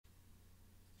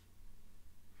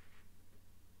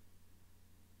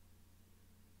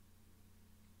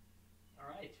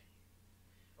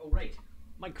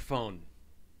Microphone.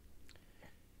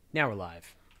 Now we're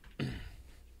live. Do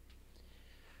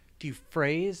you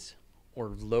phrase or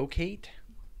locate?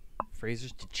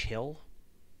 Phrases to chill?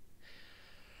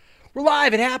 We're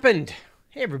live. It happened.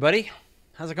 Hey, everybody.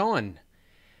 How's it going?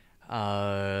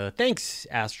 Thanks,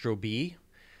 Astro B.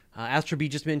 Astro B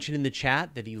just mentioned in the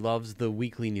chat that he loves the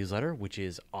weekly newsletter, which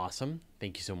is awesome.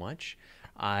 Thank you so much.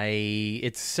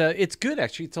 It's good,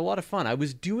 actually. It's a lot of fun. I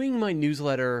was doing my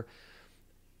newsletter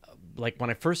like when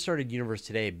I first started Universe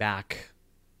Today back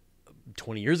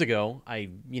 20 years ago.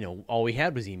 All we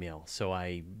had was email. So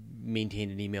I maintained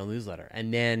an email newsletter.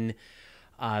 And then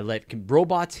I let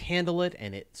robots handle it,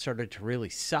 and it started to really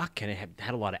suck, and it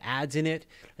had a lot of ads in it.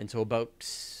 And so about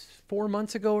 4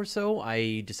 months ago or so,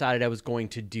 I decided I was going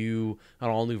to do an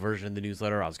all-new version of the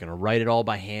newsletter. I was going to write it all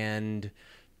by hand,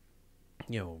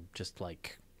 just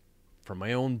like from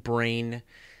my own brain,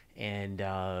 and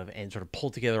sort of pull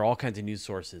together all kinds of news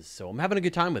sources. So I'm having a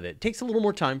good time with it. It takes a little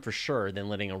more time for sure than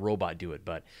letting a robot do it,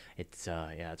 but it's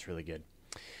really good.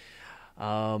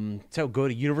 So go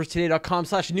to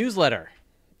universetoday.com/newsletter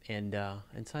and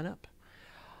sign up.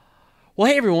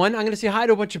 Well, hey everyone, I'm going to say hi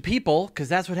to a bunch of people because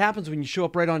that's what happens when you show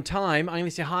up right on time. I'm going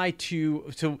to say hi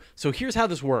to, so here's how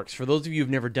this works. For those of you who've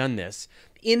never done this,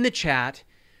 in the chat,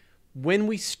 when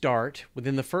we start,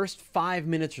 within the first 5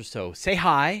 minutes or so, say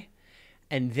hi,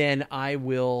 and then I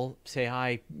will say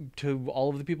hi to all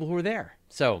of the people who are there.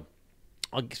 So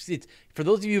for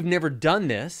those of you who've never done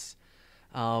this,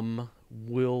 I'll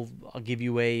give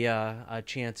you a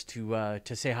chance to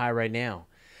say hi right now.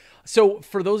 So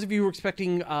for those of you who are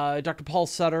expecting Dr. Paul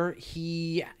Sutter,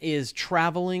 he is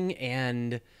traveling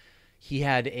and he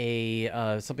had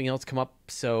something else come up,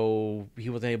 so he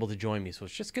wasn't able to join me. So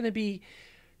it's just going to be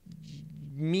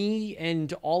me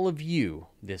and all of you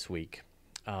this week.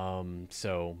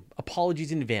 So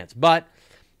apologies in advance, but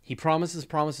he promises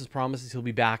he'll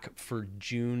be back for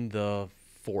June the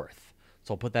 4th.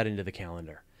 So I'll put that into the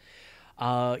calendar.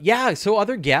 So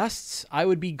other guests, I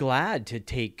would be glad to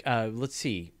take, let's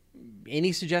see,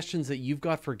 any suggestions that you've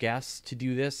got for guests to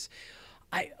do this.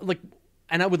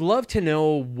 And I would love to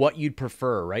know what you'd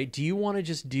prefer, right? Do you want to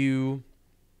just do you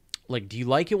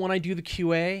like it when I do the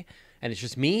QA and it's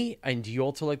just me? And do you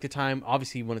also like the time,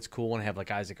 obviously when it's cool, when I have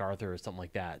like Isaac Arthur or something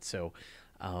like that? So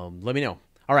let me know.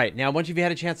 All right. Now, once you've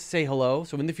had a chance to say hello,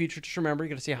 so in the future, just remember, you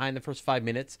got to say hi in the first 5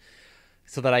 minutes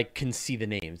so that I can see the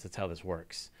names. That's how this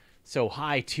works. So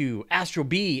hi to Astro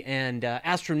B and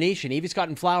Astro Nation, Avi Scott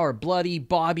and Flower, Bloody,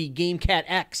 Bobby, GameCat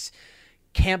X,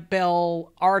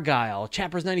 Campbell, Argyle,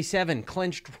 Chappers 97,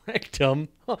 Clenched Rectum.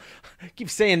 I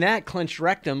keep saying that, Clenched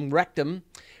Rectum,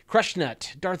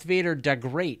 Crushnut, Darth Vader, Da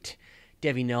Great,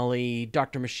 Devi Nully,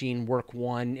 Dr. Machine, Work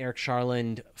One, Eric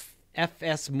Sharland,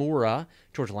 F.S. Moura,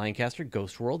 George Lancaster,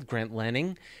 Ghost World, Grant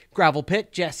Lanning, Gravel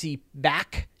Pit, Jesse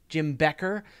Back, Jim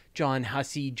Becker, John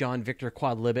Hussey, John Victor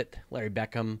Quadlibet, Larry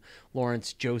Beckham,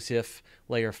 Lawrence Joseph,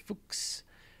 Layer Fuchs,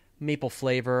 Maple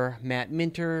Flavor, Matt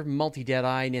Minter, Multi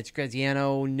Deadeye, Nancy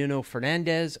Graziano, Nuno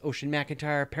Fernandez, Ocean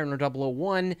McIntyre, Parano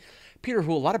 001, Peter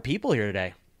Who, a lot of people here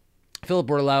today. Philip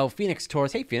Borlau, Phoenix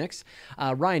Torres, hey Phoenix,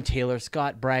 Ryan Taylor,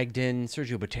 Scott Bragdon,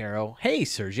 Sergio Botero, hey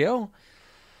Sergio,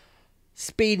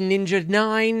 Spade Ninja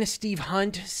 9, Steve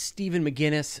Hunt, Stephen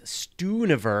McGinnis,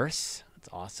 Stooniverse, that's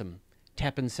awesome,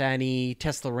 Tapinsani,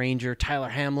 Tesla Ranger, Tyler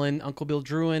Hamlin, Uncle Bill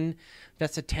Druin,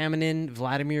 Vesa Taminin,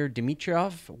 Vladimir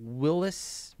Dimitrov,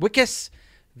 Wickus,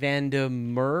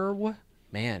 Vandemerw,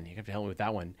 man, you have to help me with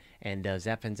that one, and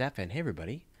Zaffin. Hey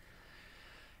everybody,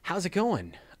 how's it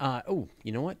going? You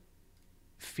know what?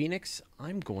 Phoenix,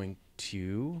 I'm going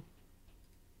to...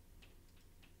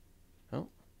 Oh,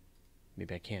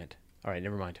 maybe I can't. All right,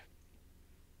 never mind.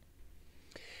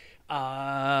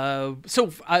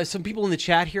 Some people in the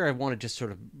chat here I want to just sort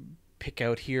of pick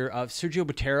out here. Sergio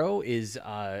Botero is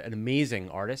an amazing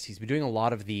artist. He's been doing a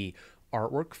lot of the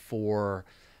artwork for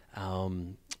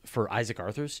Isaac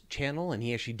Arthur's channel, and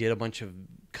he actually did a bunch of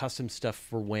custom stuff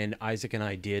for when Isaac and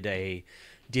I did a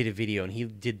video, and he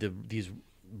did these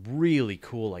really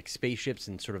cool like spaceships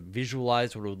and sort of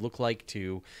visualized what it would look like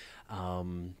to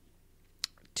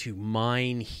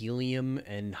mine helium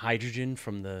and hydrogen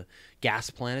from the gas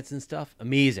planets and stuff.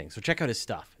 Amazing. So check out his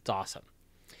stuff. It's awesome.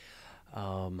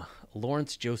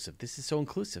 Lawrence Joseph. This is so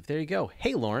inclusive. There you go.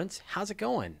 Hey, Lawrence. How's it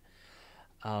going?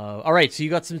 All right. So you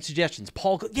got some suggestions.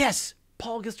 Yes.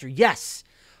 Paul Gister. Yes.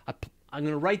 I'm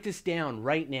going to write this down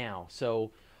right now.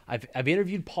 So I've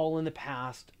interviewed Paul in the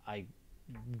past. I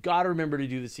got to remember to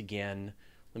do this again.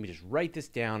 Let me just write this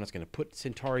down. I was going to put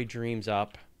Centauri Dreams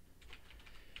up.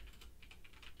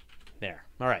 There.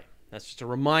 All right. That's just a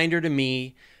reminder to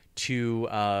me to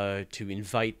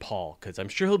invite Paul, because I'm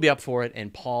sure he'll be up for it,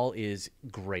 and Paul is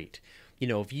great. You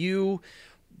know, if you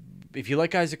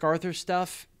like Isaac Arthur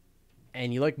stuff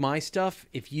and you like my stuff,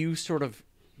 if you sort of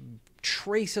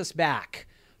trace us back,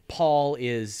 Paul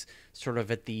is sort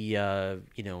of at the,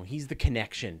 he's the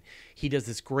connection. He does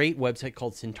this great website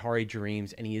called Centauri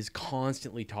Dreams, and he is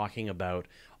constantly talking about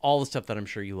all the stuff that I'm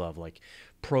sure you love, like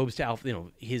probes to alpha.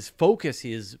 His focus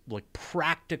is like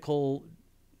practical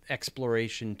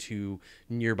exploration to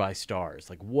nearby stars.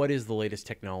 Like, what is the latest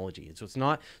technology? And so it's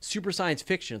not super science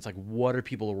fiction. It's like, what are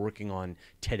people working on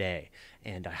today?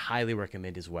 And I highly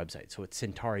recommend his website. So it's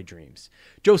Centauri Dreams.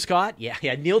 Joe Scott. Yeah.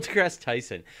 Neil deGrasse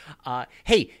Tyson.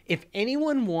 Hey, if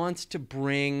anyone wants to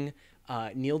bring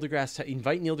invite Neil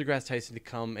deGrasse Tyson to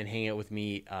come and hang out with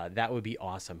me, that would be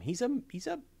awesome. He's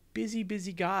a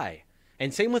busy guy.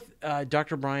 And same with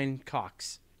Dr. Brian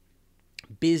Cox.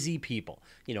 Busy people.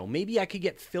 Maybe I could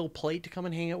get Phil Plait to come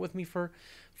and hang out with me for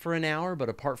an hour, but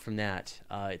apart from that,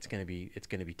 it's gonna be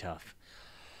tough.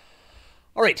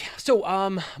 All right,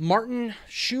 so Martin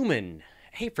Schumann.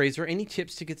 Hey Fraser, any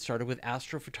tips to get started with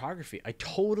astrophotography? I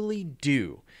totally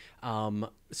do.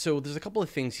 So there's a couple of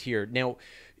things here. Now,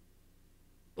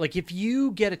 like if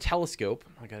you get a telescope,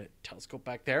 I got a telescope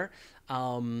back there.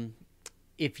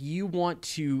 If you want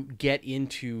to get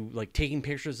into like taking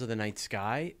pictures of the night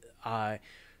sky, I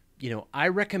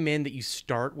recommend that you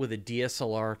start with a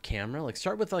DSLR camera. Like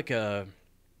start with like a,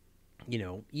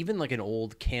 even like an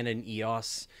old Canon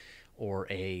EOS or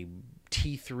a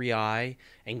T3i,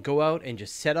 and go out and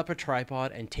just set up a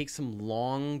tripod and take some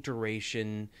long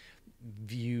duration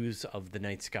views of the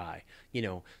night sky.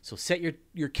 So set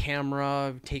your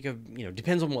camera, take a,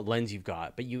 depends on what lens you've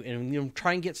got, but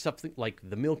try and get stuff like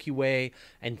the Milky Way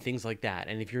and things like that.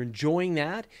 And if you're enjoying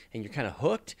that and you're kind of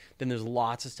hooked, then there's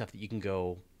lots of stuff that you can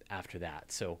go after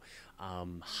that. So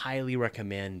highly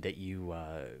recommend that you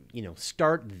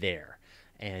start there.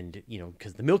 And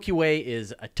because the Milky Way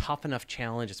is a tough enough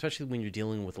challenge, especially when you're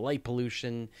dealing with light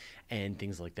pollution and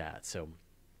things like that. So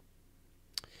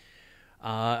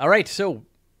all right, so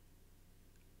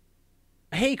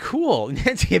hey, cool.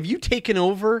 Nancy, have you taken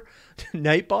over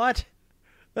Nightbot?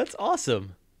 That's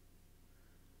awesome.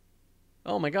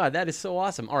 Oh my God, that is so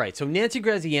awesome. All right, so Nancy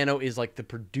Graziano is like the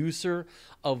producer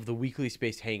of the Weekly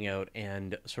Space Hangout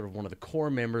and sort of one of the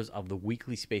core members of the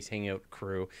Weekly Space Hangout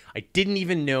crew. I didn't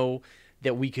even know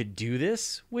that we could do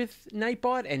this with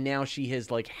Nightbot, and now she has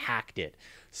like hacked it.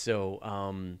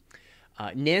 So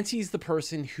Nancy's the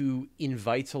person who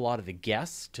invites a lot of the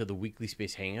guests to the Weekly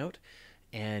Space Hangout,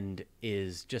 and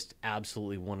is just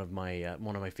absolutely one of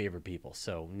my favorite people.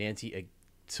 So Nancy,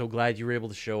 so glad you were able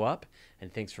to show up,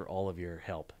 and thanks for all of your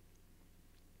help.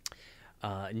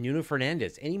 Nuno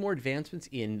Fernandez, any more advancements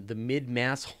in the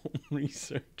mid-mass home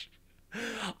research?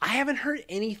 I haven't heard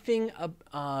anything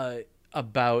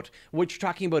about what you're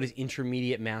talking about is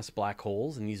intermediate mass black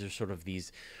holes, and these are sort of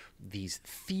these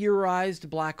theorized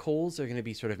black holes. They're going to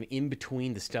be sort of in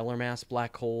between the stellar mass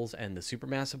black holes and the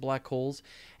supermassive black holes,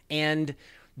 and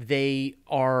they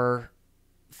are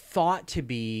thought to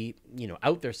be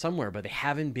out there somewhere, but they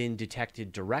haven't been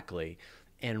detected directly.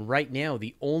 And right now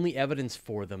the only evidence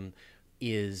for them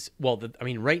is,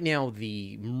 right now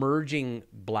the merging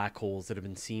black holes that have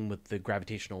been seen with the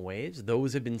gravitational waves,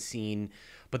 those have been seen,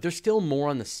 but they're still more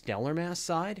on the stellar mass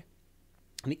side.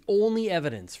 And the only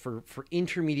evidence for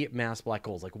intermediate mass black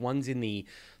holes, like ones in the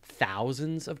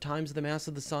thousands of times the mass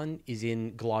of the sun, is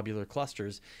in globular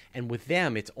clusters. And with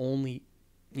them, it's only,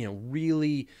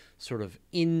 really sort of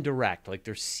indirect. Like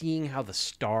they're seeing how the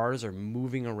stars are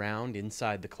moving around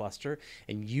inside the cluster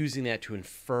and using that to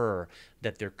infer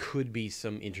that there could be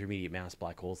some intermediate mass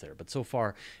black holes there. But so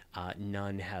far,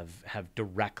 none have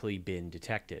directly been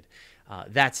detected.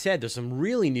 That said, there's some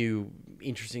really new,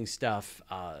 interesting stuff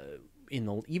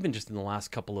even just in the last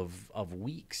couple of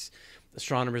weeks.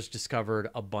 Astronomers discovered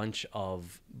a bunch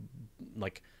of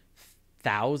like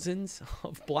thousands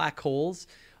of black holes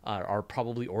are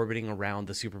probably orbiting around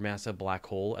the supermassive black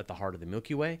hole at the heart of the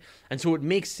Milky Way. And so it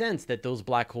makes sense that those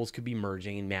black holes could be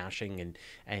merging and mashing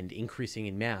and increasing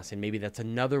in mass. And maybe that's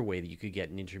another way that you could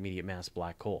get an intermediate mass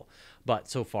black hole. But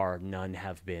so far, none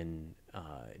have been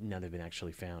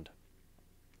actually found.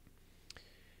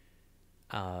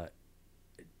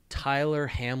 Tyler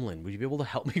Hamlin, would you be able to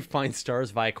help me find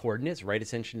stars via coordinates, right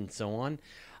ascension, and so on?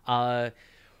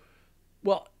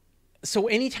 Well, so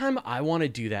anytime I want to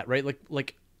do that, right?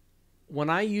 Like when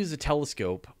I use a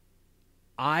telescope,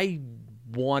 I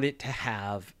want it to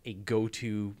have a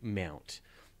go-to mount.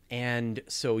 And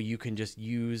so you can just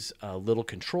use a little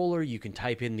controller. You can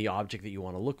type in the object that you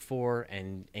want to look for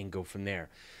and go from there.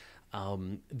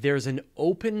 There's an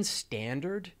open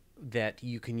standard that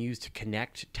you can use to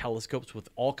connect telescopes with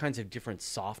all kinds of different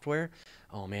software.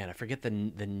 Oh man, I forget the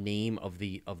name of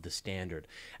the standard,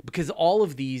 because all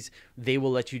of these, they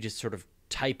will let you just sort of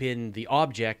type in the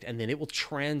object, and then it will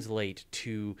translate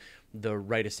to the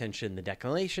right ascension, the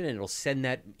declination, and it'll send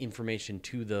that information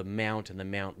to the mount, and the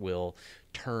mount will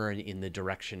turn in the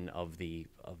direction of the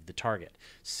target.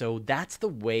 So that's the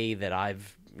way that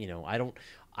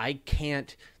I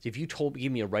can't. If you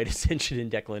give me a right ascension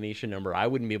and declination number, I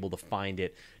wouldn't be able to find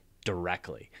it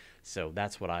directly. So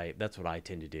that's what I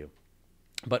tend to do.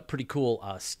 But pretty cool.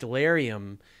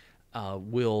 Stellarium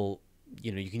will,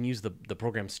 you can use the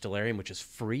program Stellarium, which is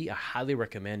free. I highly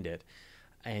recommend it,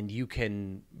 and you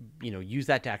can use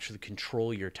that to actually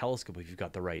control your telescope if you've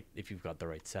got the right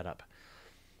setup.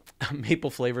 Maple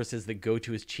Flavor says the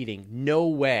go-to is cheating. No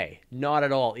way, not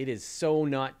at all. It is so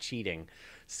not cheating.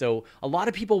 So a lot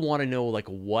of people want to know like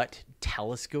what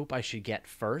telescope I should get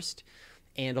first.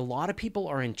 And a lot of people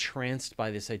are entranced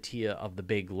by this idea of the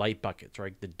big light buckets,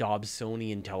 right? The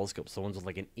Dobsonian telescopes, the ones with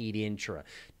like an 8-inch or a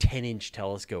 10-inch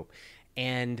telescope.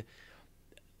 And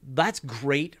that's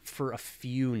great for a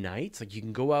few nights. Like you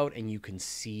can go out and you can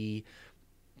see,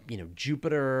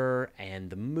 Jupiter and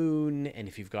the moon. And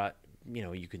if you've got,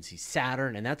 you can see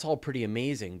Saturn, and that's all pretty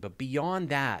amazing. But beyond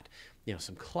that,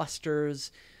 some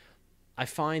clusters. I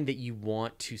find that you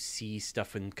want to see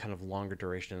stuff in kind of longer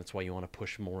duration. That's why you want to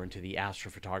push more into the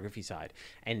astrophotography side.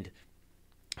 And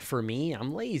for me,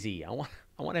 I'm lazy. I want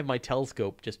to have my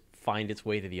telescope just find its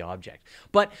way to the object.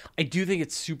 But I do think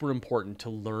it's super important to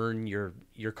learn your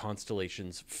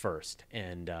constellations first.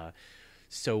 And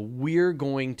so we're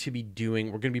going to be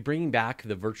bringing back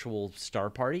the virtual star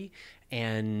party,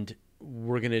 and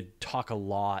we're going to talk a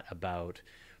lot about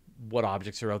what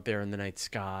objects are out there in the night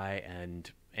sky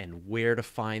and where to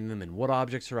find them and what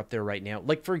objects are up there right now.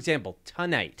 Like, for example,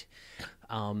 tonight,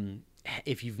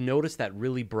 if you've noticed that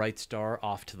really bright star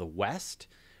off to the west,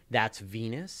 that's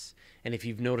Venus. And if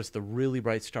you've noticed the really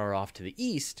bright star off to the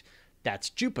east, that's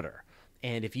Jupiter.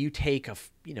 And if you take a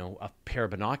pair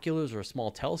of binoculars or a small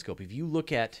telescope, if you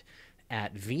look at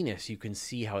Venus, you can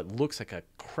see how it looks like a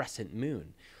crescent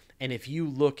moon. And if you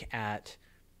look at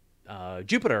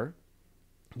Jupiter,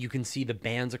 you can see the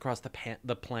bands across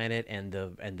the planet and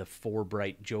the 4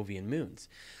 bright Jovian moons.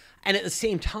 And at the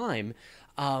same time,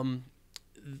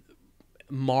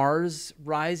 Mars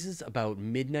rises about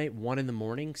midnight, 1 in the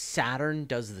morning. Saturn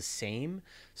does the same.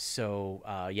 So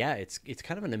it's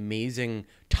kind of an amazing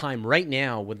time right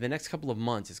now. With the next couple of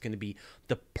months, it's going to be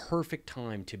the perfect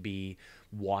time to be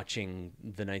watching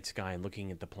the night sky and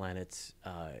looking at the planets,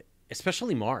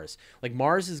 especially Mars. Like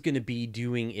Mars is going to be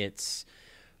doing its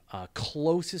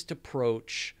closest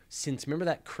approach since, remember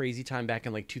that crazy time back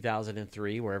in like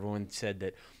 2003 where everyone said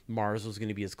that Mars was going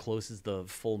to be as close as the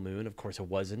full moon? Of course it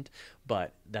wasn't,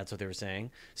 but that's what they were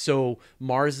saying. So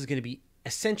Mars is going to be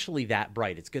essentially that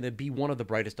bright. It's going to be one of the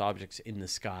brightest objects in the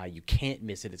sky. You can't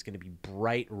miss it. It's going to be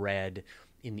bright red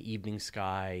in the evening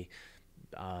sky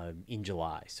in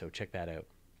July. So check that out.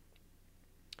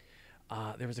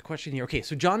 There was a question here. Okay,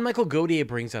 so John Michael Gaudier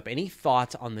brings up, any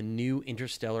thoughts on the new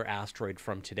interstellar asteroid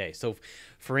from today? So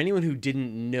for anyone who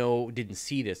didn't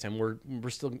see this, and we're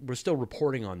still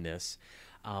reporting on this,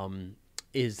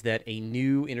 is that a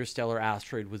new interstellar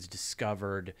asteroid was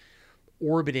discovered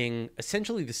orbiting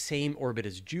essentially the same orbit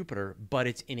as Jupiter, but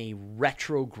it's in a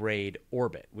retrograde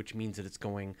orbit, which means that it's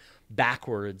going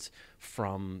backwards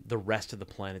from the rest of the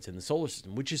planets in the solar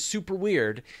system, which is super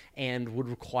weird and would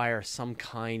require some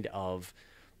kind of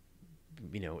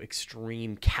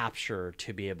extreme capture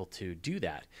to be able to do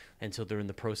that. And so they're in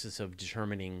the process of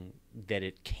determining that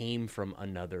it came from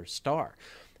another star.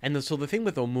 And so the thing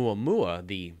with Oumuamua,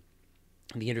 the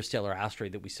interstellar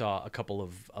asteroid that we saw a couple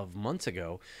of months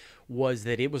ago, was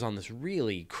that it was on this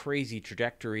really crazy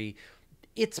trajectory.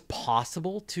 It's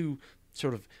possible to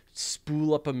sort of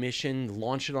spool up a mission,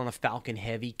 launch it on a Falcon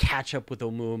Heavy, catch up with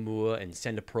Oumuamua, and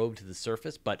send a probe to the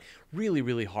surface, but really,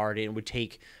 really hard. And it would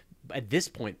take, at this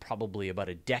point, probably about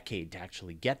a decade to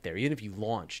actually get there, even if you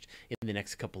launched in the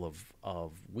next couple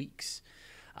of weeks.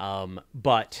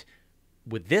 But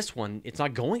with this one, it's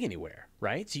not going anywhere,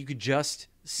 right? So you could just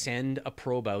send a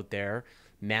probe out there,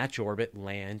 match orbit,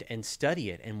 land, and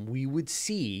study it. And we would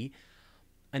see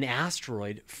an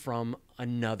asteroid from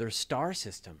another star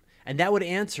system. And that would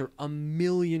answer a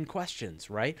million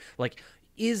questions, right? Like,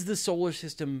 is the solar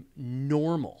system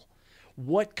normal?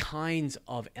 What kinds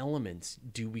of elements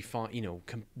do we find,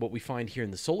 what we find here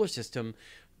in the solar system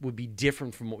would be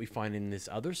different from what we find in this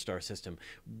other star system.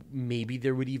 Maybe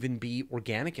there would even be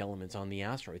organic elements on the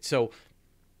asteroid. So,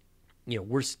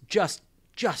 we're just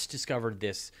discovered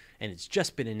this, and it's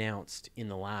just been announced in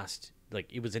the last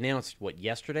like it was announced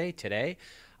today.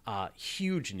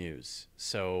 Huge news.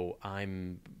 So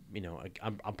I'm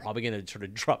probably going to sort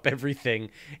of drop everything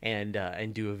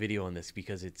and do a video on this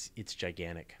because it's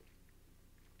gigantic.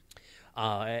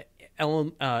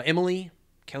 Emily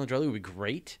Calandrelli would be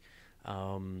great.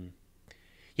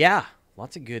 Yeah,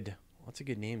 lots of good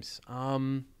names.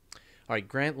 All right,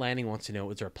 Grant Lanning wants to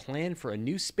know, is there a plan for a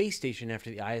new space station after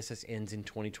the ISS ends in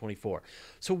 2024?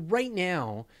 So right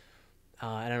now,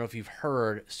 I don't know if you've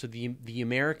heard, so the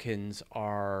Americans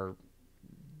are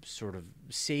sort of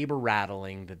saber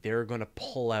rattling that they're going to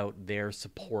pull out their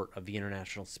support of the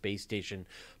International Space Station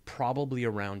probably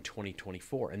around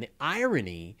 2024. And the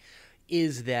irony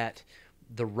is that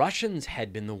the Russians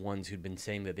had been the ones who'd been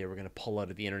saying that they were going to pull out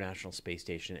of the International Space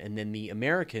Station, and then the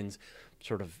Americans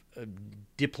sort of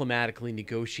diplomatically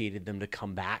negotiated them to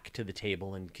come back to the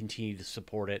table and continue to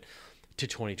support it to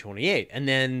 2028. And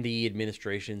then the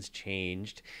administration's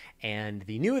changed, and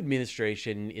the new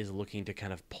administration is looking to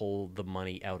kind of pull the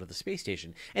money out of the space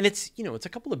station. And it's a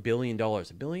couple of $1 billion,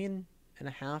 $1.5 billion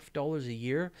a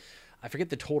year. I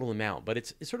forget the total amount, but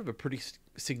it's sort of a pretty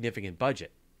significant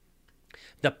budget.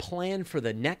 The plan for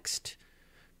the next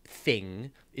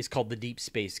thing is called the Deep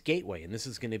Space Gateway, and this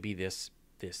is going to be this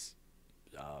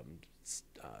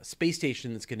space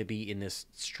station that's going to be in this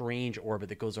strange orbit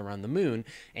that goes around the moon,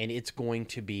 and it's going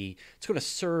to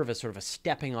serve as sort of a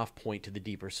stepping off point to the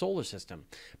deeper solar system.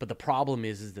 But the problem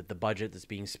is that the budget that's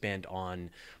being spent on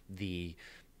the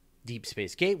Deep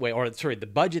Space Gateway, the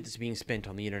budget that's being spent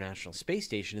on the International Space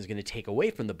Station is going to take away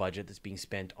from the budget that's being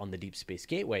spent on the Deep Space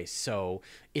Gateway. So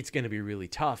it's going to be really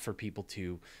tough for people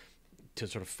to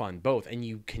sort of fund both. And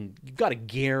you've got to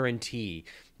guarantee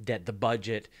that the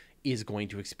budget is going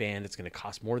to expand. It's going to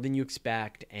cost more than you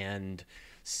expect. And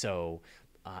so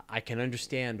I can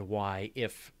understand why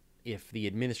if the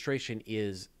administration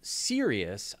is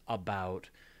serious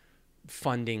about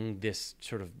funding this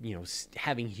sort of,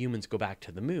 having humans go back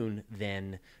to the moon,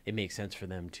 then it makes sense for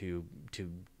them to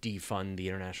defund the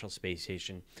International Space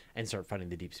Station and start funding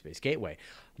the Deep Space Gateway.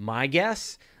 My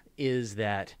guess is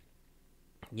that,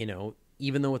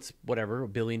 even though it's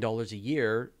 $1 billion a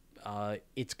year,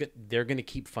 they're going to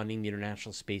keep funding the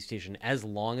International Space Station as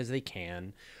long as they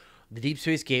can. The Deep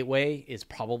Space Gateway is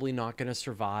probably not going to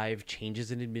survive changes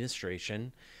in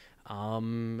administration.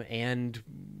 And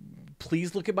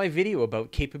please look at my video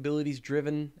about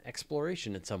capabilities-driven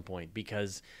exploration at some point,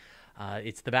 because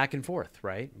it's the back and forth,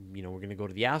 right? We're going to go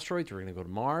to the asteroids, we're going to go to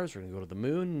Mars, we're going to go to the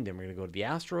moon, then we're going to go to the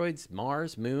asteroids,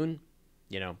 Mars, moon,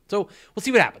 So we'll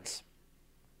see what happens.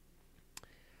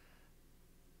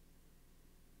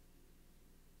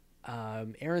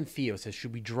 Aaron Theo says,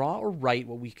 should we draw or write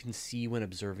what we can see when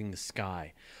observing the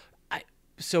sky?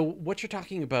 So what you're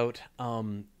talking about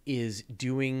is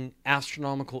doing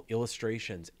astronomical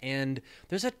illustrations, and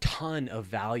there's a ton of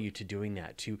value to doing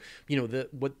that. To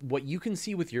what you can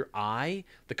see with your eye,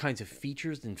 the kinds of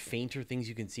features and fainter things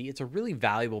you can see. It's a really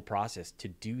valuable process to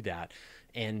do that,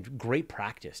 and great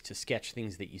practice to sketch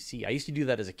things that you see. I used to do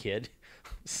that as a kid,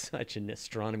 such an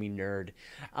astronomy nerd.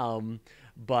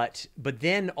 But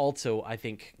then also, I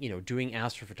think, doing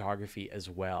astrophotography as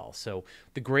well. So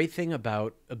the great thing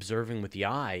about observing with the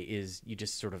eye is you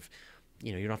just sort of,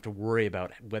 you don't have to worry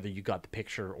about whether you got the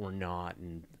picture or not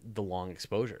and the long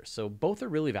exposure. So both are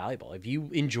really valuable. If you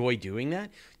enjoy doing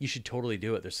that, you should totally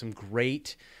do it. There's some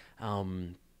great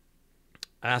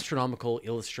astronomical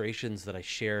illustrations that I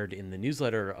shared in the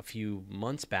newsletter a few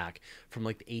months back from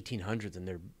like the 1800s,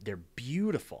 and they're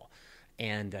beautiful.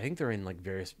 And I think they're in like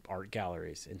various art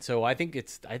galleries. And so I think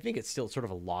it's still sort of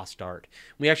a lost art.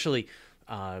 We actually,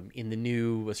 in the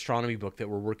new astronomy book that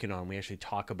we're working on, we actually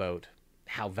talk about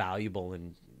how valuable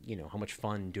and, how much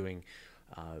fun doing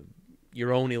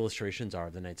your own illustrations are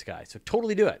of the night sky. So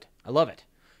totally do it. I love it.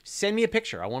 Send me a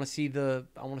picture. I want to see the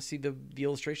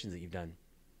illustrations that you've done.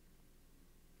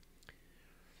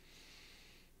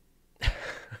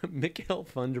 Mikhail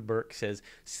Funderburk says,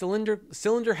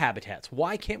 cylinder habitats.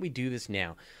 Why can't we do this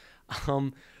now?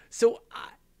 All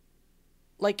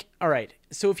right.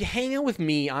 So if you hang out with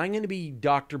me, I'm going to be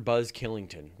Dr. Buzz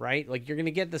Killington, right? Like, you're going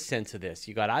to get the sense of this.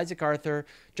 You got Isaac Arthur,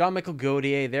 John Michael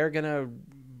Gaudier. They're going to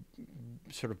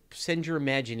sort of send your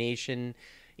imagination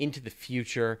into the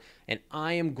future, and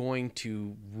I am going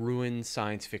to ruin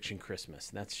science fiction Christmas.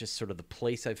 And that's just sort of the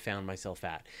place I've found myself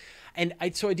at. And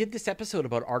so I did this episode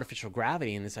about artificial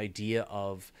gravity and this idea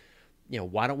of,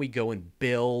 why don't we go and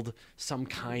build some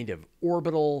kind of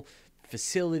orbital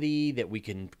facility that we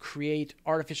can create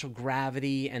artificial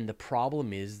gravity. And the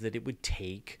problem is that it would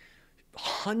take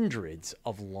hundreds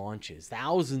of launches,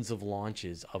 thousands of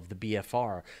launches of the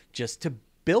BFR just to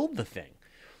build the thing.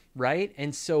 right?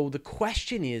 And so the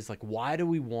question is, like, why do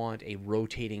we want a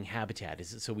rotating habitat?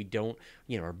 Is it so we don't,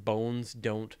 our bones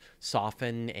don't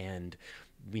soften, and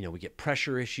we get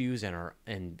pressure issues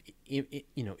and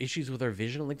issues with our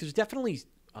vision? Like, there's definitely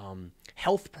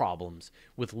health problems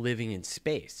with living in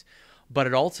space. But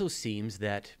it also seems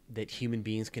that human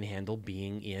beings can handle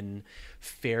being in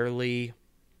fairly,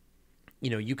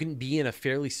 you can be in a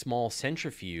fairly small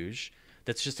centrifuge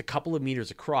that's just a couple of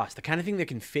meters across, the kind of thing that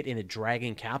can fit in a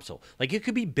Dragon capsule. Like, it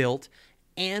could be built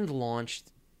and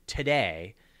launched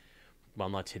today. Well,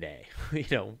 not today,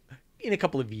 in a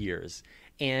couple of years.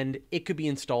 And it could be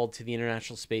installed to the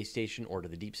International Space Station or to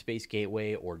the Deep Space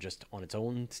Gateway or just on its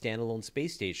own standalone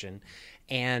space station.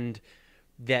 And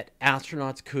that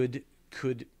astronauts could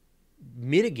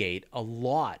mitigate a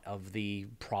lot of the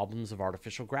problems of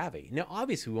artificial gravity. Now,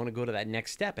 obviously, we want to go to that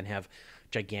next step and have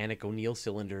gigantic O'Neill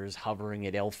cylinders hovering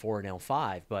at L4 and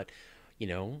L5. But,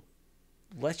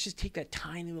 let's just take that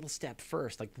tiny little step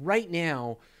first. Like, right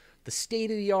now, the state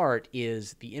of the art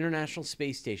is the International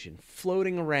Space Station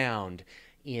floating around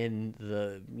in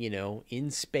the, in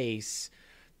space,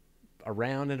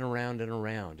 around and around and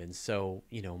around. And so,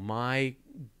 my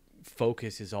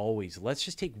focus is always, let's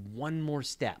just take one more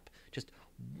step. Just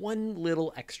one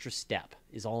little extra step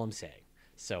is all I'm saying.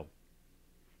 So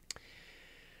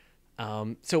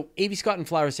A.V. Scott and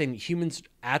Flower is saying humans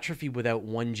atrophy without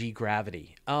 1G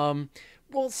gravity.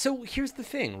 Well, so here's the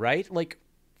thing, right? Like,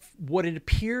 what it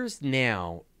appears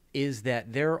now is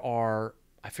that there are,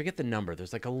 I forget the number,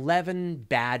 there's like 11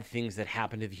 bad things that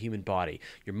happen to the human body.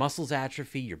 Your muscles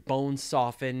atrophy, your bones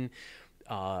soften,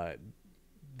 I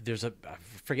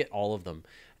forget all of them.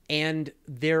 And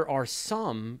there are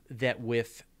some that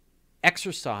with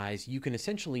exercise, you can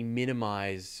essentially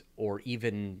minimize or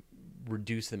even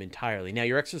reduce them entirely. Now,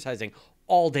 you're exercising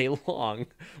all day long,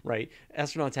 right?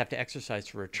 Astronauts have to exercise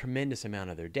for a tremendous amount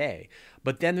of their day.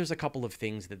 But then there's a couple of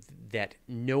things that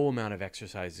no amount of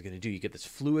exercise is going to do. You get this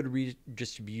fluid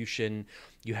redistribution.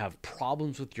 You have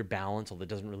problems with your balance, although it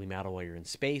doesn't really matter while you're in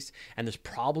space. And there's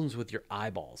problems with your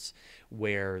eyeballs,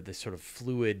 where the sort of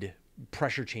fluid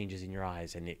pressure changes in your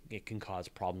eyes, and it can cause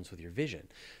problems with your vision.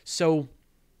 So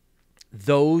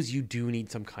those, you do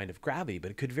need some kind of gravity, but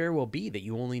it could very well be that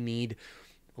you only need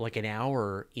like an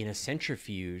hour in a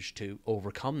centrifuge to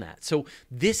overcome that. So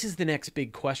this is the next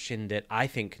big question that I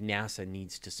think NASA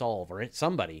needs to solve, or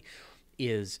somebody,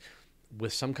 is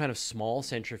with some kind of small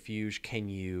centrifuge, can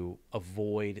you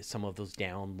avoid some of those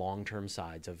down long-term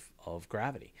sides of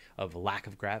gravity, of lack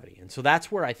of gravity? And so that's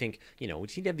where I think, we need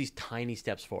to have these tiny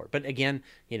steps forward. But again,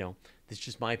 this is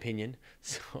just my opinion.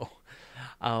 So,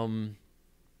 and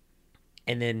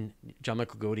then John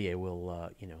Michael Gaudier will,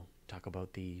 talk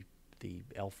about the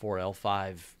L4,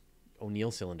 L5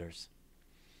 O'Neill cylinders.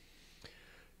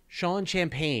 Sean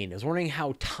Champagne is wondering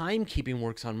how timekeeping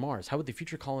works on Mars. How would the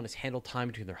future colonists handle time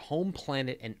between their home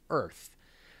planet and Earth?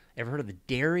 Ever heard of the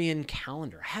Darien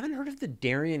calendar? I haven't heard of the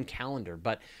Darien calendar,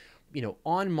 but,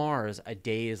 on Mars, a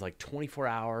day is like 24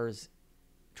 hours,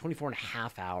 24 and a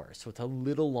half hours. So it's a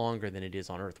little longer than it is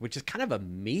on Earth, which is kind of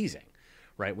amazing,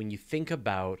 right? When you think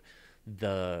about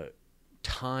the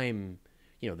time,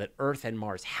 that Earth and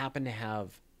Mars happen to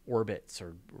have orbits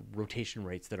or rotation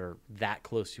rates that are that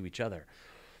close to each other.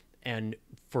 And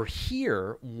for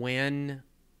here, when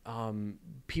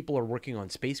people are working on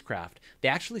spacecraft, they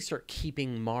actually start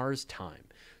keeping Mars time.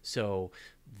 So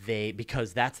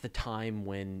because that's the time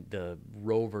when the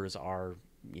rovers are,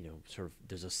 sort of,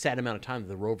 there's a set amount of time that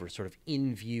the rover is sort of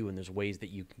in view, and there's ways that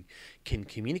you can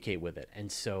communicate with it.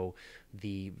 And so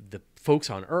the folks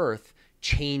on Earth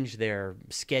change their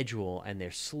schedule, and they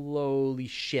slowly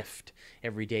shift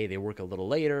every day. They work a little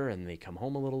later and they come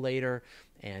home a little later,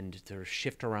 and they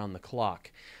shift around the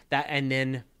clock. And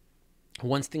then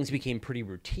once things became pretty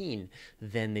routine,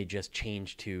 then they just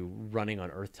changed to running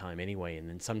on Earth time anyway. And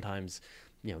then sometimes,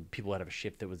 people would have a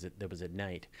shift that was at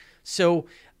night. So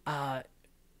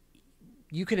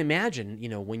you can imagine,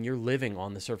 when you're living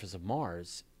on the surface of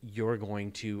Mars, you're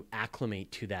going to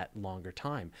acclimate to that longer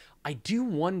time. I do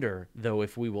wonder, though,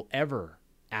 if we will ever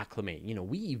acclimate.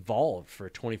 We evolved for a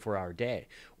 24-hour day.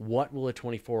 What will a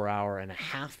 24-hour and a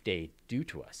half day do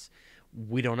to us?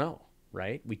 We don't know,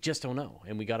 right? We just don't know,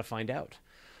 and we got to find out.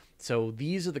 So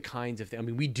these are the kinds of things. I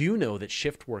mean, we do know that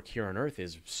shift work here on Earth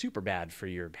is super bad for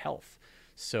your health.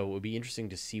 So it would be interesting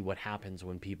to see what happens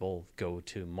when people go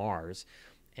to Mars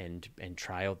and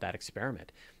try out that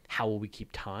experiment. How will we keep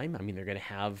time? I mean, they're going to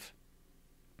have,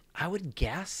 I would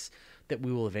guess that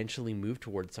we will eventually move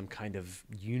towards some kind of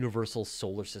universal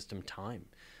solar system time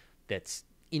that's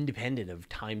independent of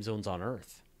time zones on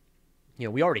Earth.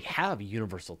 We already have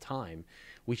universal time.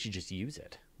 We should just use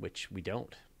it, which we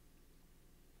don't.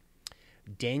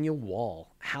 Daniel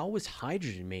Wall, how was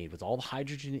hydrogen made? Was all the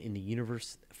hydrogen in the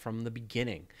universe from the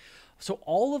beginning? So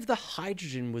all of the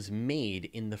hydrogen was made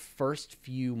in the first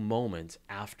few moments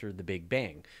after the Big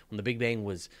Bang. When the Big Bang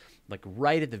was like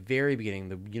right at the very beginning,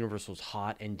 the universe was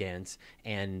hot and dense,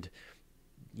 and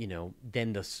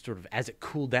then the sort of, as it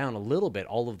cooled down a little bit,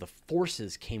 all of the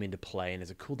forces came into play, and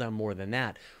as it cooled down more than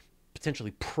that,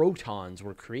 potentially protons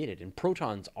were created, and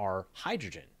protons are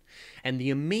hydrogen. And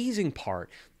the amazing part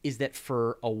is that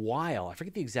for a while, I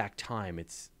forget the exact time,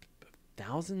 it's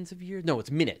thousands of years? No,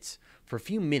 it's minutes. For a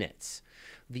few minutes,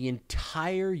 the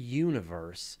entire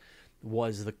universe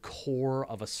was the core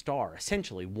of a star,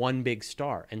 essentially one big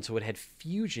star. And so it had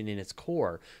fusion in its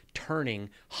core, turning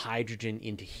hydrogen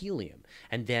into helium.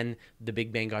 And then the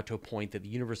Big Bang got to a point that the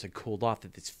universe had cooled off,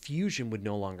 that this fusion would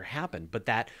no longer happen. But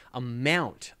that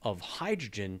amount of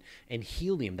hydrogen and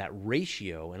helium, that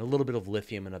ratio, and a little bit of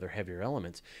lithium and other heavier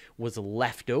elements, was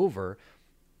left over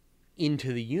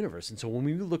into the universe. And so when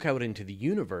we look out into the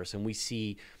universe and we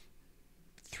see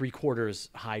 3/4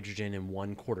 hydrogen and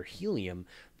 1/4 helium,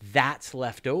 that's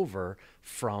left over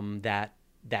from that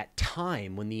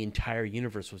time when the entire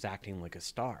universe was acting like a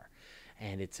star.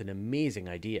 And it's an amazing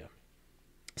idea.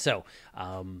 So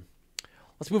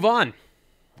let's move on.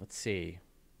 Let's see.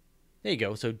 There you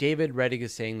go. So David Reddig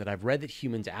is saying that I've read that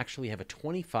humans actually have a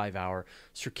 25-hour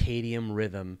circadian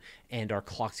rhythm and our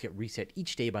clocks get reset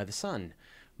each day by the sun.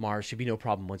 Mars should be no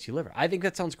problem once you live here. I think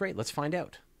that sounds great. Let's find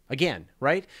out. Again,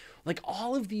 right? Like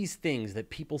all of these things that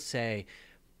people say,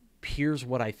 here's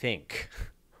what I think,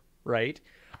 right?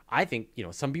 I think,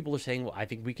 some people are saying, well, I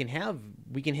think we can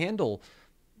handle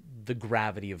the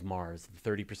gravity of Mars, the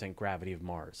 30% gravity of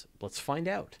Mars. Let's find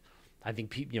out. I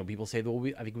think, people say,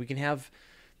 well, I think we can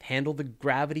handle the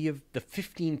gravity of the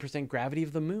 15% gravity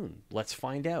of the moon. Let's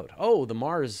find out. Oh, the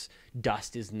Mars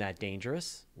dust isn't that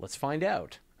dangerous. Let's find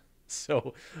out.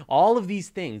 So all of these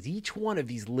things, each one of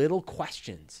these little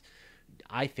questions,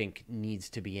 I think needs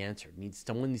to be answered.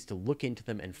 Someone needs to look into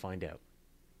them and find out.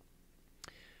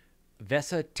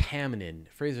 Vesa Tamanin,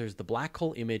 Fraser's the black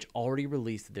hole image already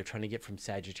released that they're trying to get from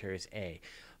Sagittarius A.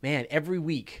 Man, every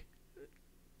week.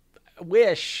 I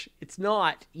wish it's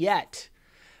not yet.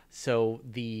 So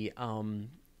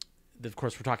of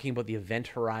course, we're talking about the Event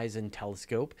Horizon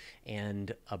Telescope,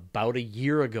 and about a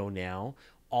year ago now,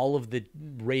 all of the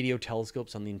radio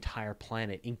telescopes on the entire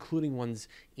planet, including ones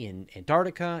in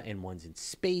Antarctica and ones in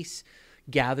space,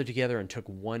 gathered together and took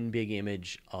one big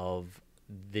image of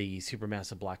the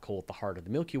supermassive black hole at the heart of the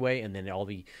Milky Way, and then all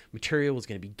the material was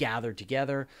going to be gathered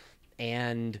together,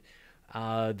 and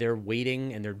they're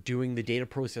waiting and they're doing the data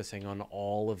processing on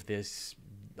all of these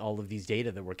data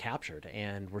that were captured,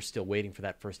 and we're still waiting for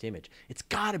that first image. It's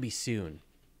got to be soon.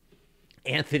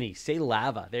 Anthony, say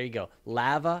lava. There you go.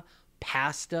 Lava,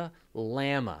 pasta,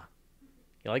 llama.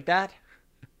 You like that?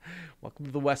 Welcome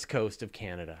to the west coast of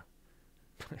Canada.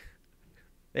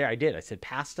 There, I did. I said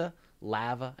pasta,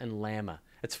 lava, and llama.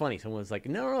 It's funny. Someone was like,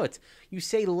 no, it's you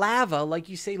say lava like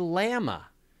you say llama.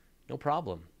 No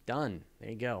problem. Done.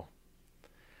 There you go.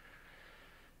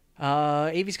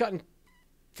 A.V. Scott and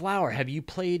Flower, have you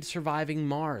played Surviving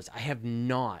Mars? I have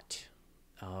not.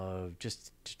 I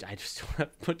just don't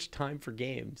have much time for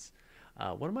games.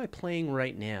 What am I playing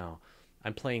right now?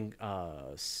 I'm playing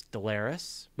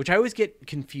Stellaris, which I always get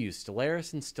confused.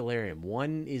 Stellaris and Stellarium.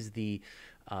 One is the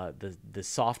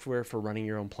software for running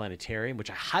your own planetarium,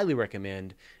 which I highly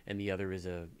recommend, and the other is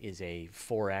a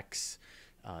 4X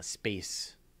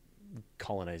space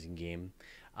colonizing game.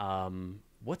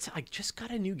 I just got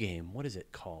a new game. What is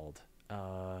it called?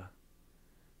 Let's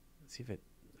see if it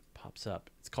pops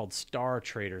up. It's called Star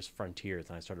Traders Frontiers,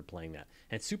 and I started playing that,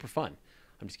 and it's super fun.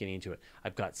 I'm just getting into it.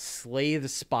 I've got Slay the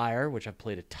Spire, which I've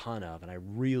played a ton of, and I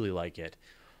really like it.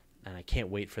 And I can't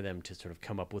wait for them to sort of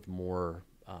come up with more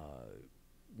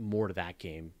to that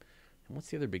game. And what's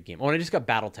the other big game? Oh, and I just got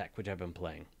BattleTech, which I've been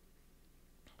playing.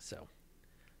 So,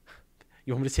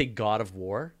 you want me to say God of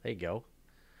War? There you go.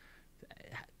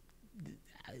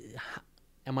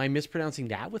 Am I mispronouncing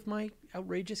that with my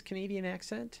outrageous Canadian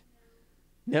accent?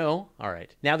 No? All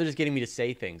right. Now they're just getting me to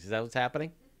say things. Is that what's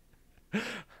happening?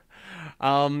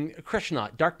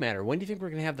 Krishnaut, Dark Matter. When do you think we're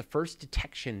going to have the first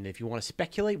detection? If you want to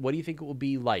speculate, what do you think it will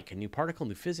be like? A new particle,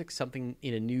 new physics, something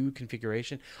in a new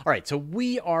configuration? All right, so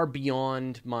we are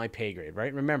beyond my pay grade,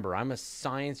 right? Remember, I'm a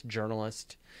science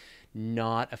journalist,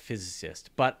 not a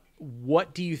physicist. But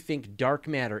what do you think dark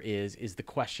matter is the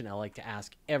question I like to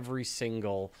ask every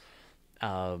single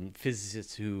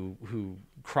physicist who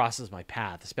crosses my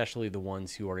path, especially the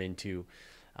ones who are into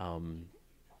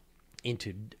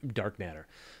dark matter.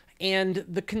 And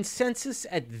the consensus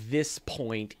at this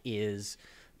point is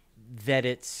that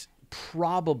it's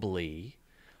probably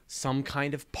some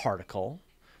kind of particle,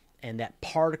 and that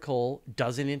particle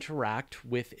doesn't interact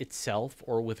with itself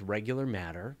or with regular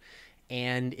matter,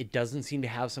 and it doesn't seem to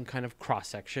have some kind of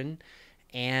cross-section,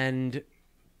 and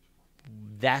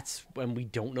that's when we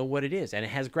don't know what it is, and it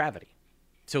has gravity.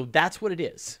 So that's what it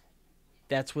is.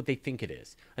 That's what they think it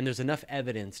is. And there's enough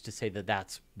evidence to say that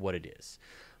that's what it is.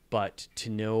 But to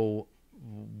know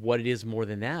what it is more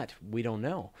than that, we don't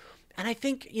know. And I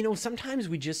think, sometimes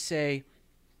we just say,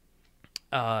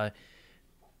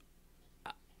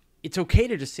 it's okay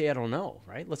to just say, I don't know,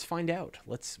 right? Let's find out.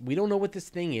 We don't know what this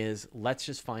thing is. Let's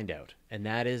just find out. And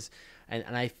that is,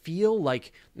 and I feel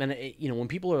like, when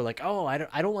people are like, oh, I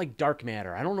don't like dark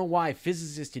matter. I don't know why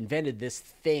physicists invented this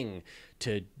thing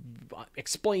to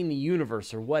explain the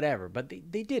universe or whatever, but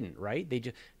they didn't, right?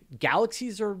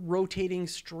 Galaxies are rotating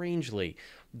strangely.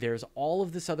 There's all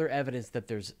of this other evidence that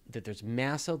there's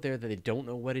mass out there that they don't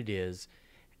know what it is,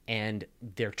 and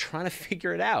they're trying to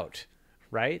figure it out,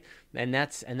 right? And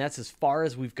that's as far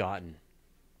as we've gotten.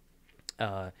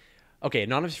 Okay,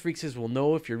 Anonymous Freak says, we'll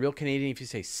know if you're real Canadian if you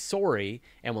say sorry,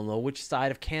 and we'll know which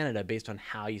side of Canada based on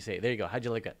how you say it. There you go. How'd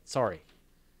you like that? Sorry.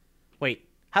 Wait,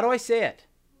 how do I say it?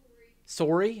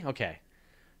 Sorry? Okay.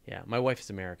 Yeah, my wife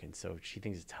is American, so she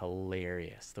thinks it's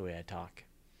hilarious the way I talk.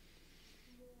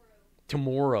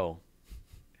 Tomorrow.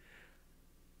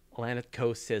 Atlantic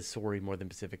Coast says sorry more than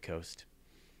Pacific Coast.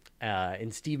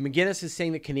 And Steve McGinnis is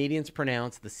saying that Canadians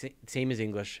pronounce the same as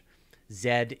English.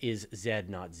 Z is Z,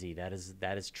 not Z. That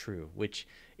is true, which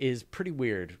is pretty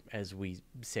weird as we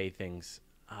say things.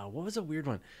 What was a weird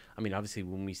one? I mean, obviously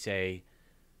when we say,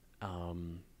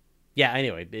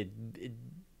 anyway, it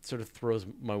sort of throws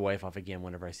my wife off again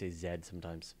whenever I say Z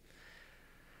sometimes.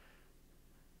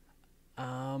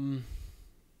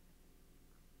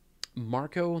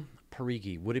 Marco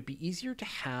Parigi, would it be easier to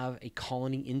have a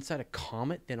colony inside a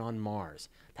comet than on Mars?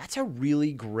 That's a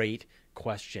really great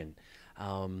question.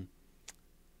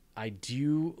 I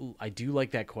do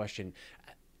like that question.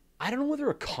 I don't know whether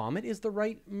a comet is the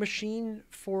right machine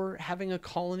for having a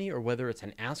colony or whether it's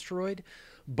an asteroid,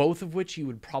 both of which you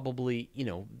would probably,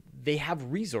 they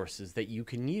have resources that you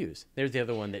can use. There's the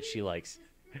other one that she likes.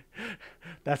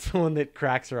 That's the one that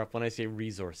cracks her up when I say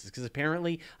resources, because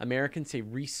apparently Americans say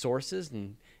resources,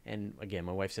 and again,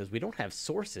 my wife says we don't have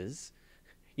sources.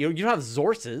 You don't have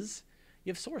sources. You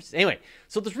have sources. Anyway,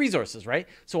 so there's resources, right?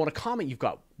 So on a comet, you've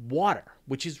got water,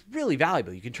 which is really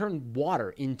valuable. You can turn water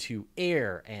into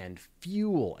air and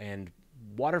fuel and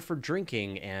water for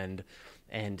drinking, and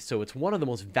so it's one of the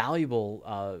most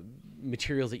valuable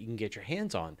materials that you can get your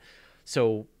hands on.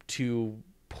 So to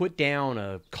put down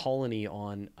a colony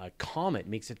on a comet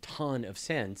makes a ton of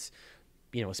sense,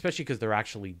 especially because they're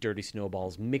actually dirty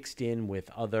snowballs mixed in with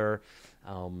other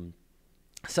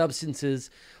substances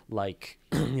like,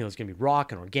 it's going to be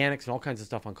rock and organics and all kinds of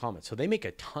stuff on comets. So they make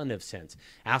a ton of sense.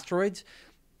 Asteroids,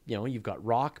 you've got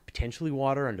rock, potentially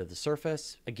water under the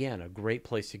surface. Again, a great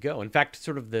place to go. In fact,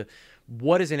 sort of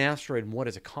what is an asteroid and what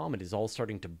is a comet is all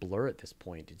starting to blur at this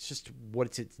point. It's just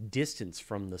what's its distance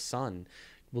from the sun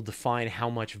will define how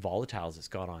much volatiles it's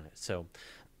got on it. So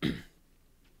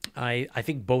I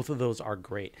think both of those are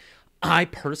great. I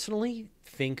personally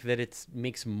think that it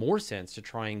makes more sense to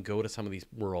try and go to some of these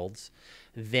worlds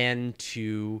than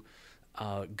to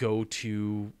go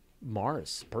to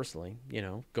Mars, personally.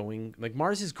 Going like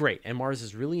Mars is great, and Mars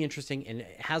is really interesting, and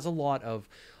it has a lot of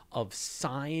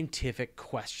scientific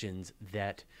questions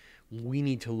that we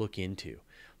need to look into.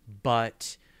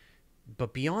 But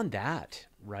beyond that,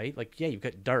 right? Like, yeah, you've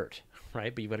got dirt,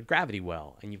 right? But you've got a gravity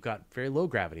well, and you've got very low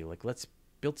gravity. Like, let's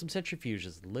build some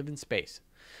centrifuges and live in space.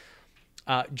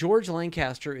 George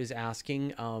Lancaster is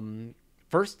asking,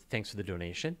 first, thanks for the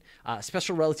donation.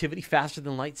 Special relativity, faster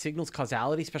than light signals,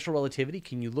 causality, special relativity.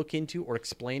 Can you look into or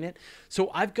explain it?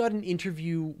 So I've got an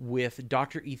interview with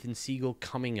Dr. Ethan Siegel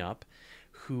coming up,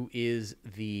 who is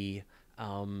the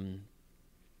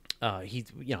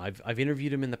I've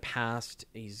interviewed him in the past.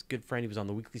 He's a good friend. He was on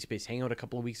the Weekly Space Hangout a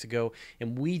couple of weeks ago,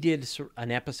 and we did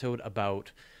an episode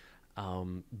about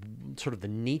sort of the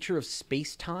nature of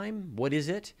space-time. What is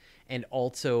it? And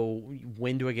also,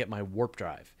 when do I get my warp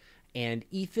drive? And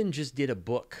Ethan just did a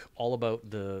book all about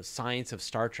the science of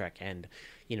Star Trek. And,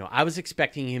 I was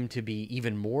expecting him to be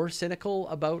even more cynical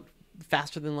about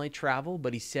faster than light travel,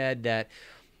 but he said that,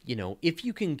 if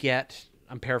you can get,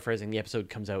 I'm paraphrasing, the episode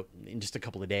comes out in just a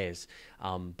couple of days,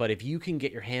 but if you can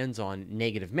get your hands on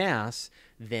negative mass,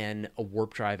 then a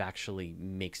warp drive actually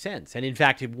makes sense. And in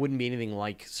fact, it wouldn't be anything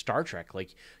like Star Trek.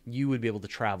 Like, you would be able to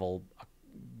travel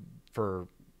for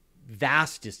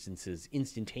vast distances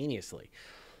instantaneously.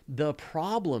 The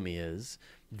problem is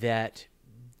that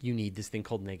you need this thing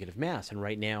called negative mass. And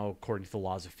right now, according to the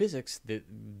laws of physics,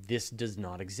 this does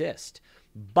not exist.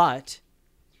 But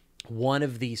one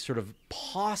of the sort of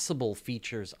possible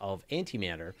features of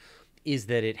antimatter is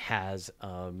that it has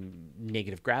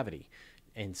negative gravity.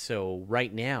 And so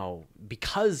right now,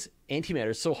 because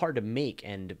antimatter is so hard to make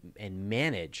and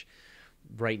manage,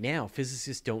 right now,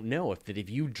 physicists don't know if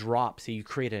you drop, say you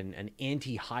create an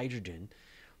anti-hydrogen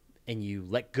and you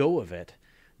let go of it,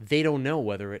 they don't know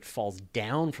whether it falls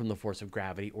down from the force of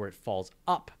gravity or it falls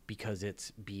up because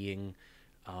it's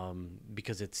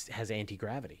has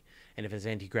anti-gravity. And if it's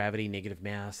anti-gravity, negative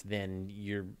mass, then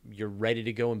you're ready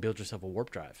to go and build yourself a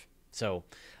warp drive. So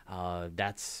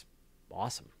that's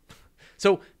awesome.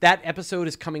 So that episode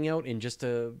is coming out in just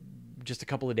a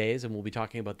couple of days, and we'll be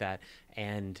talking about that.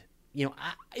 And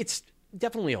it's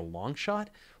definitely a long shot,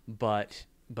 but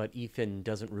Ethan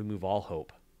doesn't remove all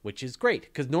hope, which is great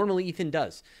because normally Ethan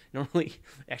does.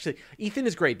 Actually, Ethan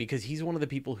is great because he's one of the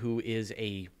people who is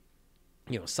a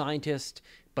scientist,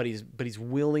 but he's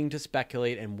willing to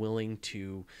speculate and willing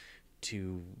to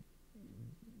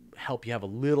help you have a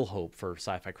little hope for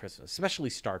sci-fi Christmas, especially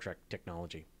Star Trek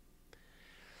technology.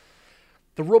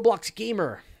 The Roblox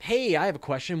Gamer. Hey, I have a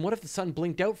question. What if the sun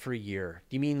blinked out for a year?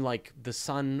 Do you mean like the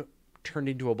sun turned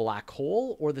into a black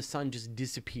hole, or the sun just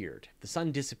disappeared? If the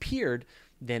sun disappeared,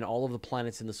 then all of the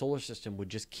planets in the solar system would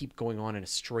just keep going on in a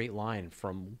straight line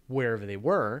from wherever they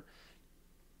were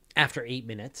after 8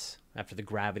 minutes, after the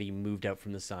gravity moved out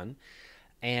from the sun.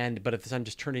 But if the sun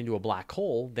just turned into a black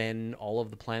hole, then all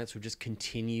of the planets would just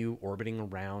continue orbiting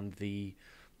around the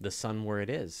sun where it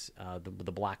is,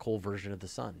 the black hole version of the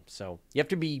sun. So you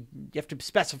have to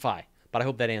specify, but I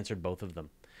hope that answered both of them.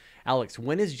 Alex,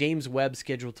 when is James Webb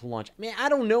scheduled to launch? Man, I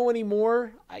don't know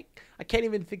anymore. I can't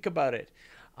even think about it.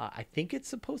 I think it's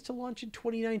supposed to launch in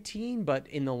 2019, but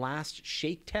in the last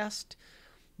shake test,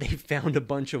 they found a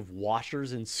bunch of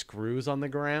washers and screws on the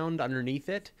ground underneath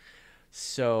it.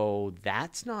 So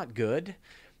that's not good.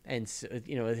 And so,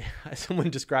 someone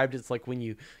described it's like when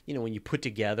you put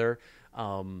together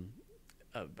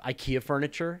IKEA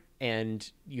furniture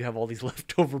and you have all these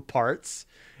leftover parts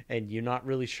and you're not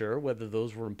really sure whether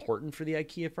those were important for the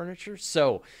IKEA furniture.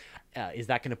 So is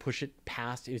that going to push it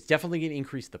past? It's definitely going to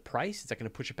increase the price. Is that going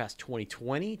to push it past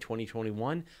 2020,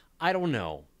 2021? I don't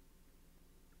know.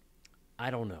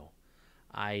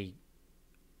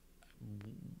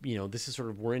 This is sort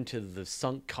of, we're into the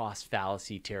sunk cost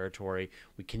fallacy territory.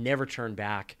 We can never turn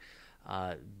back.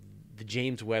 The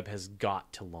James Webb has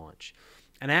got to launch.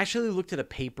 And I actually looked at a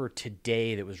paper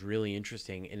today that was really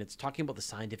interesting, and it's talking about the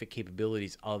scientific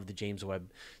capabilities of the James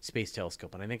Webb Space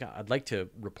Telescope. And I think I'd like to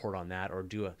report on that or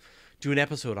do an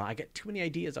episode on. I get too many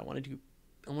ideas I want to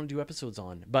do episodes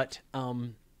on. But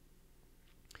sort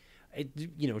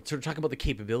of talk about the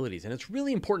capabilities, and it's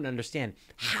really important to understand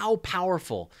how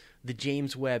powerful the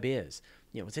James Webb is.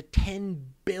 It's a $10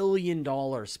 billion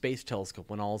space telescope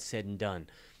when all is said and done.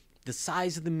 The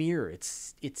size of the mirror,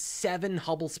 it's 7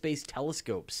 Hubble Space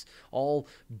Telescopes all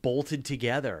bolted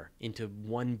together into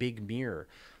one big mirror.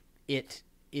 It's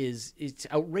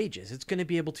outrageous. It's going to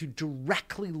be able to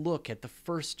directly look at the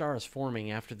first stars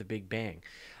forming after the Big Bang.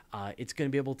 It's going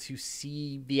to be able to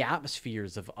see the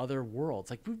atmospheres of other worlds.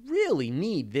 Like, we really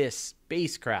need this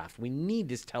spacecraft. We need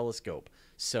this telescope.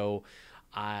 So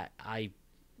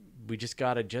we just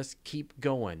got to keep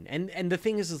going. And the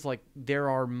thing is like, there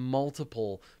are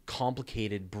multiple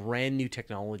complicated, brand new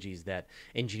technologies that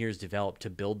engineers developed to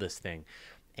build this thing.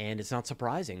 And it's not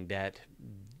surprising that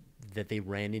they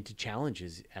ran into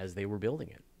challenges as they were building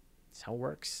it. That's how it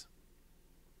works.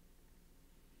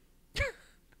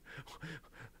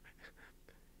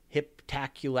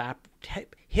 Hiptacular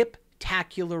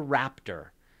raptor.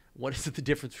 What is the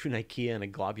difference between IKEA and a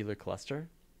globular cluster?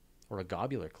 Or a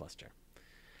globular cluster?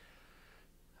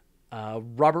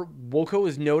 Robert Woko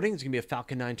is noting there's going to be a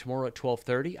Falcon 9 tomorrow at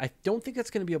 12:30. I don't think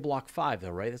that's going to be a Block 5,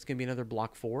 though, right? That's going to be another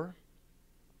Block 4.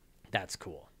 That's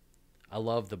cool. I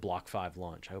love the Block 5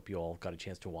 launch. I hope you all got a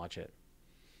chance to watch it.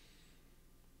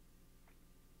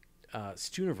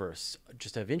 Stooniverse,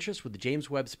 just out of interest, would the James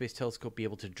Webb Space Telescope be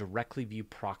able to directly view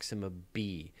Proxima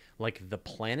B, like the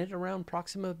planet around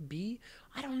Proxima B?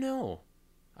 I don't know.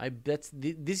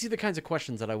 These are the kinds of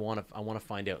questions that I want to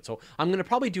find out. So I'm going to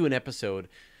probably do an episode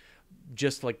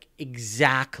just like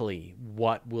exactly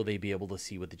what will they be able to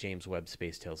see with the James Webb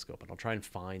Space Telescope, and I'll try and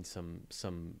find some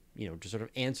just sort of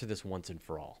answer this once and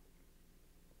for all.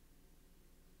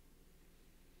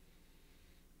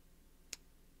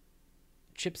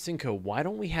 Chip Cinco, why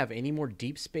don't we have any more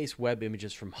deep space web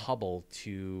images from Hubble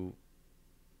to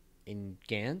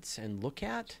engance and look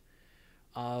at?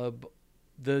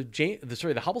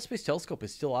 the Hubble Space Telescope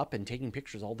is still up and taking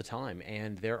pictures all the time,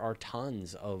 and there are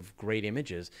tons of great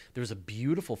images. There was a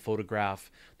beautiful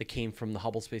photograph that came from the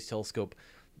Hubble Space Telescope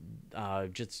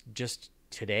just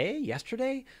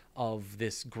yesterday, of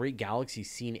this great galaxy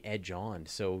seen edge on.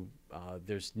 So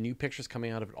there's new pictures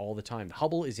coming out of it all the time. The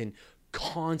Hubble is in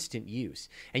constant use,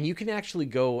 and you can actually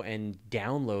go and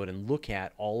download and look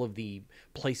at all of the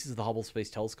places the Hubble Space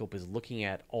Telescope is looking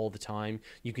at all the time.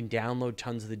 You can download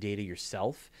tons of the data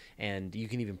yourself, and you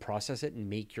can even process it and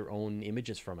make your own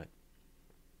images from it.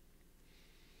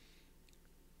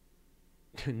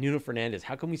 Nuno Fernandez,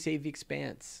 how can we save the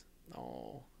Expanse?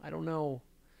 Oh, I don't know.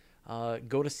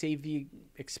 Go to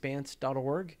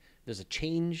savetheexpanse.org. There's a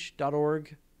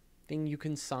change.org thing you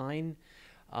can sign.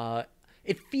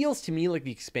 It feels to me like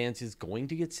the Expanse is going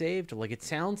to get saved. Like, it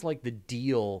sounds like the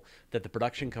deal that the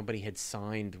production company had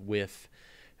signed with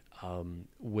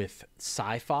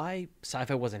Sci-Fi.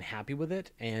 Sci-Fi wasn't happy with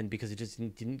it, and because it just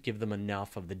didn't give them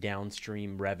enough of the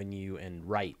downstream revenue and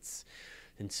rights.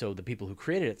 And so the people who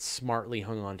created it smartly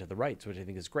hung on to the rights, which I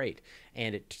think is great.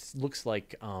 And it looks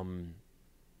like, who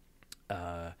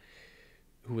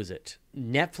was it?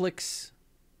 Netflix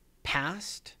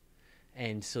passed.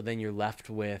 And so then you're left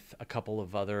with a couple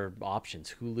of other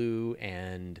options, Hulu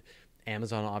and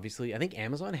Amazon, obviously. I think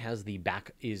Amazon has the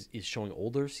is showing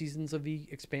older seasons of The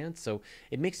Expanse, so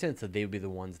it makes sense that they would be the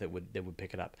ones that would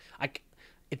pick it up.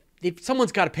 If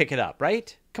someone's got to pick it up,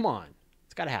 right? Come on,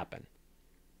 it's got to happen.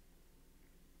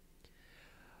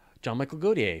 John Michael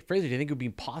Gaudier, Fraser, do you think it would be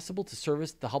possible to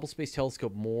service the Hubble Space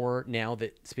Telescope more now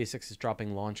that SpaceX is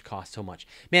dropping launch costs so much?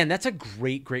 Man, that's a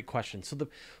great question. So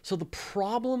the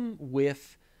problem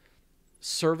with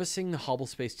servicing the Hubble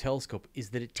Space Telescope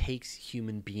is that it takes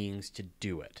human beings to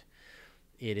do it.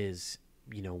 It is,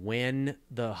 when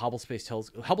the Hubble Space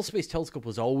Telescope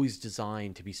was always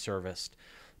designed to be serviced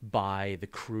by the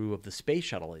crew of the space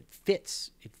shuttle. It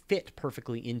fit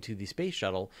perfectly into the space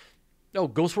shuttle. Oh,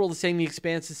 Ghost World is saying the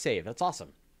Expanse is saved. That's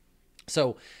awesome.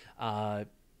 So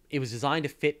it was designed to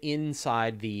fit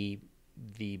inside the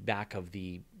back of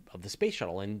the space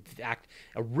shuttle. And in fact,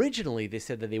 originally they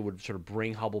said that they would sort of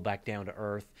bring Hubble back down to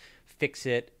Earth, fix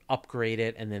it, upgrade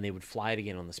it, and then they would fly it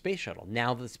again on the space shuttle.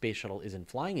 Now that the space shuttle isn't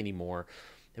flying anymore,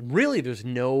 and really there's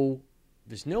no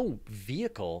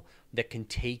vehicle that can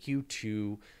take you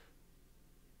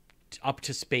up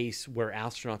to space where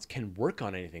astronauts can work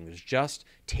on anything. There's just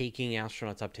taking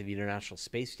astronauts up to the International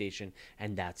Space Station,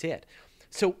 and that's it.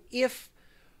 So if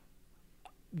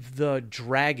the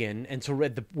Dragon, and so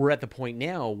we're at the point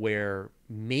now where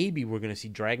maybe we're going to see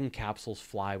Dragon capsules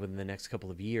fly within the next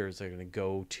couple of years. They're going to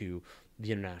go to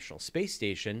the International Space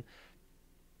Station.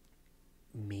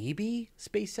 Maybe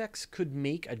SpaceX could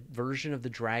make a version of the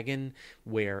Dragon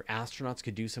where astronauts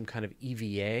could do some kind of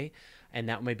EVA, and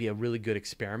that might be a really good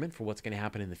experiment for what's going to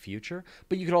happen in the future.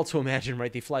 But you could also imagine,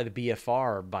 right, they fly the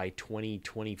BFR by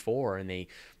 2024 and they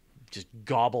just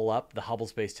gobble up the Hubble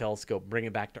Space Telescope, bring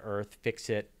it back to Earth, fix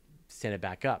it, send it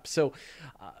back up. So,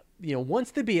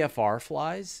 once the BFR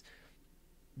flies,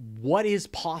 what is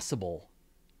possible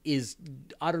is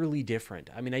utterly different.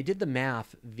 I mean, I did the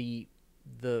math. The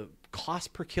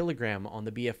cost per kilogram on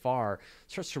the BFR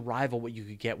starts to rival what you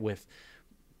could get with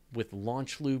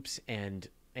launch loops and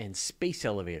space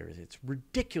elevators. It's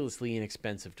ridiculously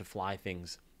inexpensive to fly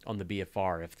things on the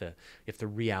BFR if the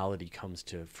reality comes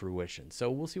to fruition. So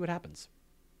we'll see what happens.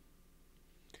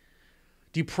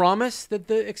 Do you promise that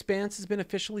the Expanse has been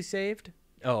officially saved?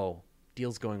 Oh,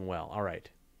 deal's going well. All right.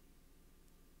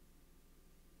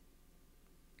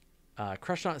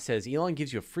 Crushnaut says, Elon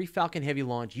gives you a free Falcon Heavy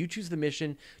launch. You choose the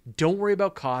mission. Don't worry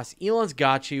about costs. Elon's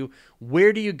got you.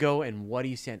 Where do you go and what do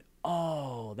you send?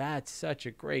 Oh, that's such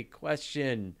a great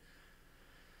question.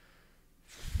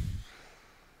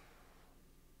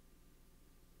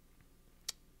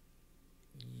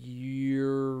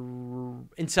 You're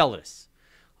Enceladus.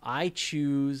 I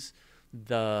choose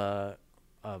the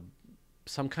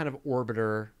some kind of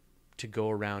orbiter to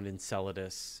go around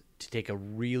Enceladus to take a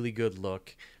really good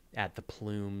look at the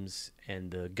plumes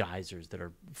and the geysers that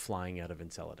are flying out of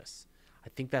Enceladus. I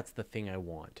think that's the thing I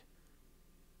want.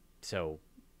 So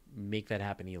make that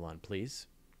happen, Elon, please.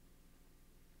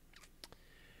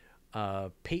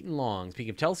 Peyton Long, speaking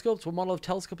of telescopes, what model of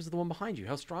telescope is the one behind you?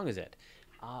 How strong is it?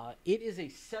 It is a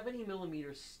 70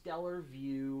 millimeter stellar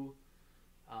view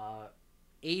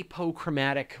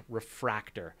apochromatic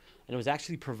refractor, and it was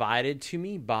actually provided to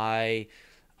me by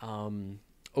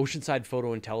Oceanside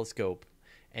Photo and Telescope,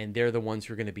 and they're the ones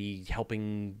who are going to be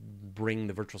helping bring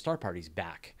the virtual star parties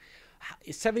back.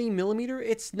 70 millimeter,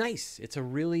 it's nice. It's a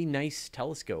really nice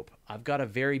telescope. I've got a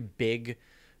very big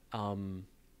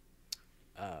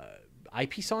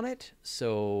eyepiece on it,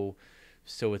 so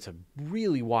it's a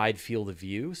really wide field of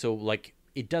view. So like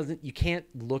you can't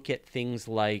look at things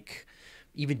like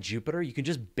even Jupiter. You can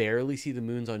just barely see the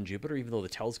moons on Jupiter, even though the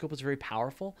telescope is very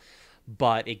powerful.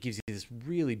 But it gives you this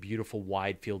really beautiful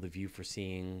wide field of view for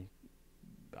seeing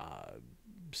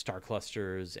star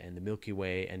clusters and the Milky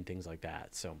Way and things like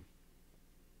that. So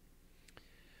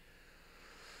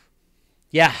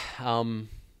yeah,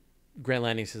 Grant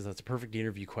Landing says that's a perfect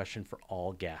interview question for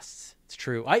all guests. It's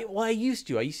true. I used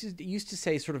to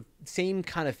say sort of same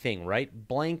kind of thing, right?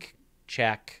 Blank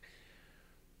check.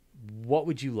 What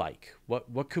would you like?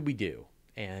 What could we do?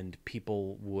 And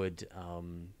people would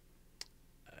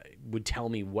tell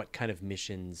me what kind of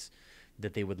missions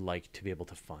that they would like to be able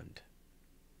to fund.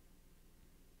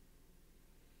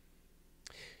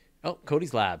 Oh,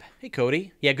 Cody's Lab. Hey,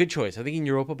 Cody. Yeah, good choice. I think in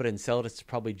Europa, but Enceladus is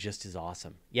probably just as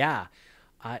awesome. Yeah,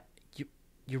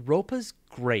 Europa's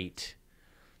great,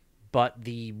 but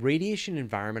the radiation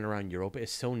environment around Europa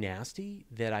is so nasty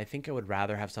that I think I would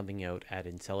rather have something out at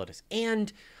Enceladus.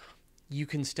 And you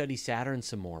can study Saturn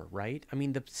some more, right? I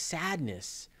mean, the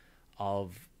sadness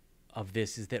of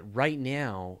this is that right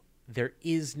now there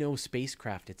is no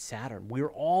spacecraft at Saturn.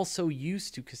 We're all so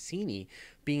used to Cassini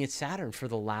being at Saturn for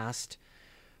the last,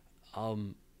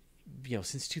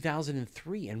 since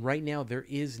 2003, and right now there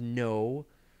is no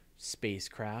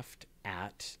spacecraft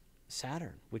at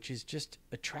Saturn, which is just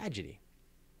a tragedy.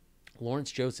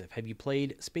 Lawrence Joseph, have you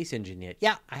played Space Engine yet?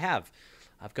 Yeah, I have.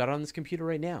 I've got it on this computer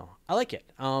right now. I like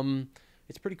it.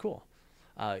 It's pretty cool.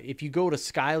 If you go to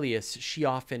Skylius, she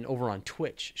often, over on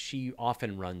Twitch, she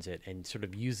often runs it and sort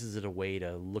of uses it a way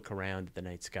to look around at the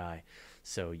night sky.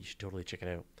 So you should totally check it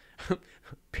out.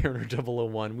 Parent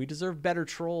 001, we deserve better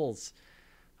trolls.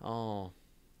 Oh,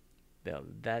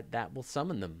 that will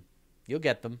summon them. You'll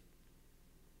get them.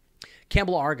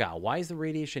 Campbell Argyle, why is the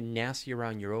radiation nasty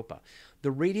around Europa?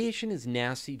 The radiation is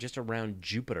nasty just around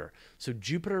Jupiter. So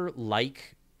Jupiter,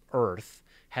 like Earth,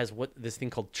 has this thing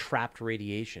called trapped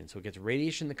radiation. So it gets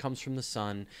radiation that comes from the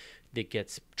sun that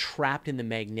gets trapped in the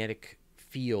magnetic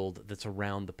field that's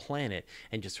around the planet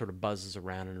and just sort of buzzes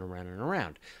around and around and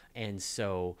around. And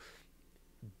so,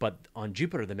 but on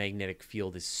Jupiter, the magnetic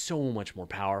field is so much more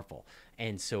powerful.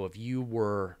 And so if you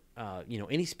were,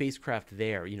 any spacecraft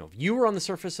there, if you were on the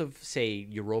surface of, say,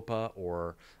 Europa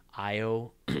or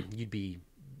Io, you'd be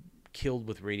killed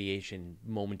with radiation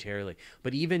momentarily.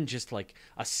 But even just like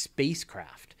a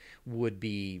spacecraft would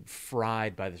be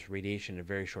fried by this radiation in a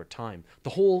very short time.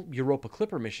 The whole Europa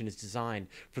Clipper mission is designed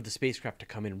for the spacecraft to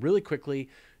come in really quickly,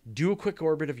 do a quick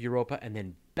orbit of Europa, and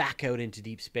then back out into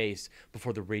deep space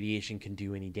before the radiation can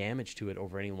do any damage to it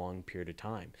over any long period of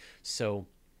time. So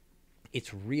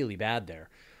it's really bad there.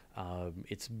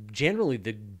 It's generally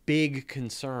the big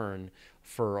concern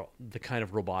for the kind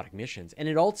of robotic missions. And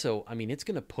it also, it's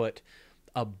going to put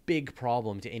a big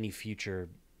problem to any future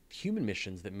human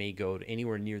missions that may go to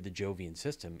anywhere near the Jovian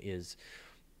system is,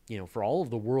 for all of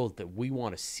the worlds that we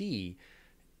want to see,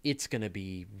 it's going to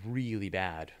be really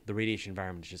bad. The radiation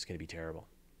environment is just going to be terrible.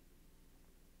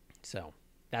 So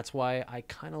that's why I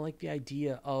kind of like the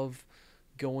idea of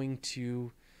going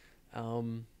to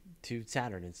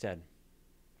Saturn instead.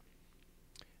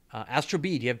 Astro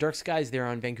B, do you have dark skies there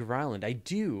on Vancouver Island? I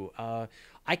do.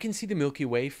 I can see the Milky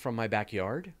Way from my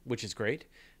backyard, which is great.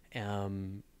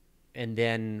 And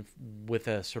then with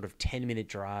a sort of 10-minute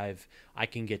drive, I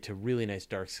can get to really nice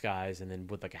dark skies. And then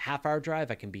with like a half-hour drive,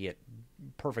 I can be at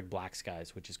perfect black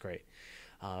skies, which is great.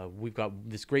 We've got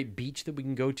this great beach that we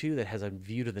can go to that has a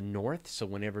view to the north. So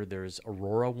whenever there's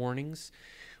aurora warnings,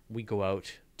 we go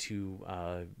out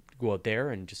there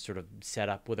and just sort of set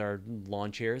up with our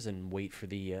lawn chairs and wait for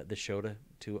the show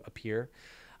to appear.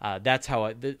 That's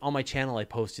how on my channel I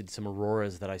posted some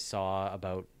auroras that I saw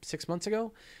about 6 months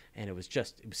ago, and it was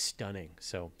stunning.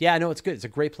 So yeah, I know it's good. It's a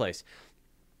great place.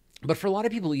 But for a lot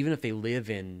of people, even if they live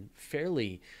in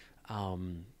fairly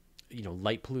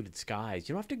light polluted skies,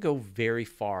 you don't have to go very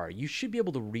far. You should be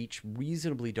able to reach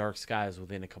reasonably dark skies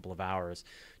within a couple of hours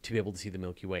to be able to see the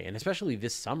Milky Way. And especially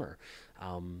this summer,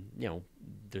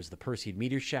 there's the Perseid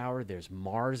meteor shower. There's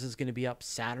Mars is going to be up.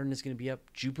 Saturn is going to be up.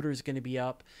 Jupiter is going to be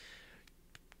up.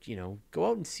 Go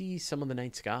out and see some of the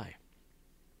night sky.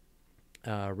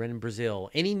 Ren in Brazil.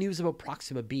 Any news about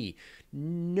Proxima B?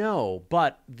 No,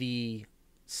 but the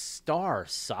star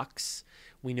sucks.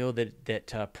 We know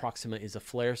that Proxima is a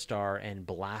flare star and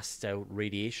blasts out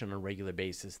radiation on a regular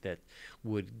basis that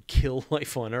would kill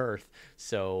life on Earth.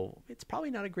 So it's probably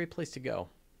not a great place to go.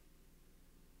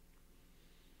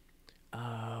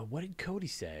 What did Cody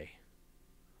say?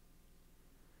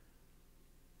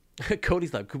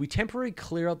 Cody's Lab. Could we temporarily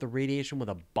clear out the radiation with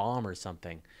a bomb or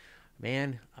something?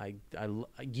 Man,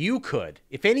 you could.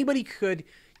 If anybody could,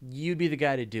 you'd be the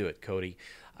guy to do it, Cody.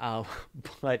 Uh,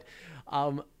 but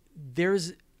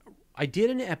there's, I did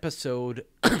an episode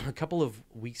a couple of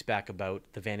weeks back about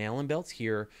the Van Allen belts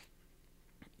here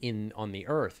on the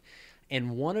Earth,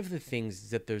 and one of the things is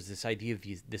that there's this idea of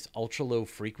this ultra low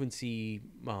frequency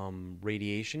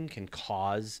radiation can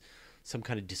cause some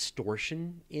kind of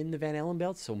distortion in the Van Allen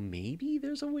belt. So maybe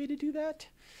there's a way to do that.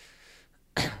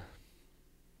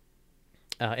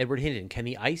 Edward Hinton, can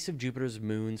the ice of Jupiter's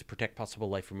moons protect possible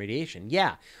life from radiation?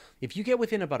 Yeah. If you get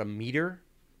within about a meter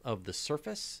of the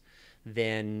surface,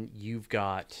 then you've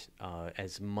got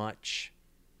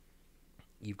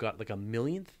you've got like a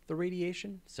millionth the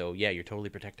radiation. So yeah, you're totally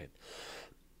protected.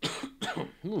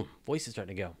 Voice is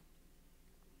starting to go.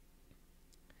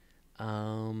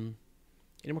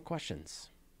 Any more questions?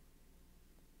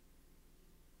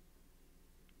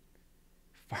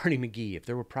 Farty McGee, if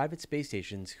there were private space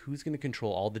stations, who's going to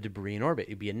control all the debris in orbit?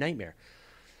 It'd be a nightmare.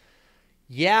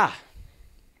 Yeah.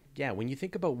 Yeah, when you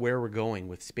think about where we're going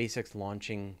with SpaceX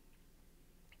launching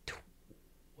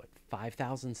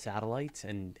 5,000 satellites,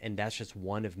 and that's just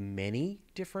one of many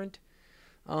different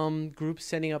groups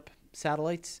sending up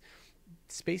satellites,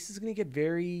 space is going to get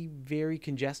very, very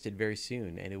congested very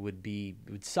soon, and it would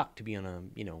suck to be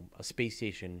on a space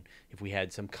station if we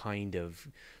had some kind of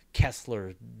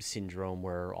Kessler syndrome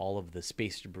where all of the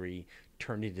space debris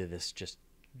turned into this just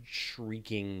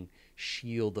shrieking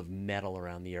shield of metal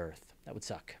around the Earth. That would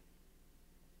suck.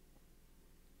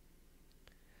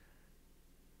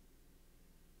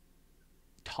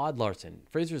 Todd Larson.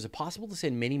 Fraser, is it possible to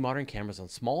send many modern cameras on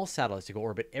small satellites to go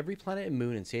orbit every planet and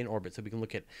moon and stay in orbit so we can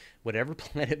look at whatever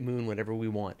planet, moon, whatever we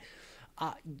want?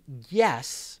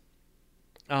 Yes.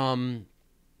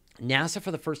 NASA,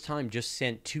 for the first time, just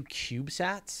sent 2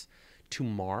 CubeSats to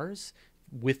Mars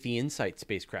with the InSight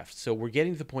spacecraft. So we're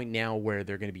getting to the point now where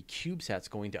there are going to be CubeSats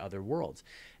going to other worlds.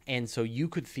 And so you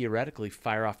could theoretically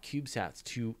fire off CubeSats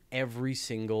to every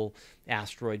single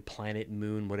asteroid, planet,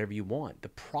 moon, whatever you want. The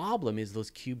problem is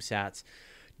those CubeSats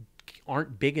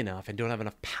aren't big enough and don't have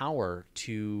enough power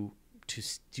to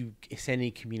send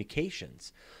any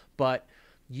communications. But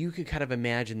you could kind of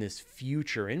imagine this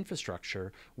future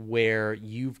infrastructure where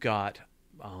you've got,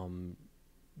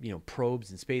 probes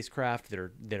and spacecraft that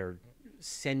are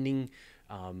sending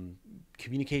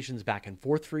communications back and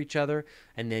forth for each other,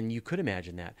 and then you could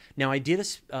imagine that. Now, I did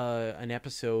an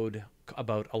episode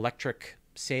about electric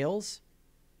sails,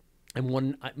 and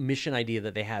one mission idea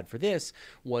that they had for this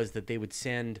was that they would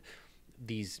send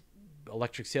these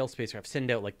electric sail spacecraft, send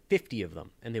out like 50 of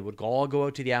them, and they would all go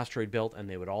out to the asteroid belt, and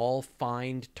they would all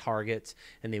find targets,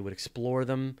 and they would explore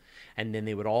them, and then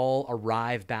they would all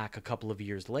arrive back a couple of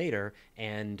years later,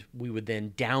 and we would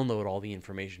then download all the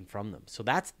information from them. So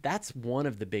that's one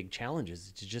of the big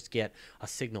challenges, to just get a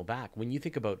signal back. When you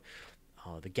think about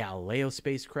the Galileo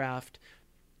spacecraft,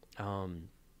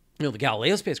 the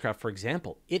Galileo spacecraft, for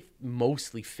example, it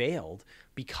mostly failed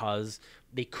because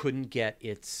they couldn't get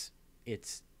its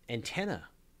antenna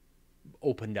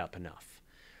opened up enough,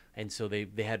 and so they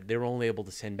were only able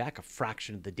to send back a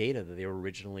fraction of the data that they were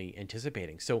originally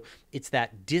anticipating. So it's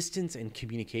that distance and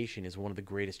communication is one of the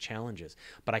greatest challenges.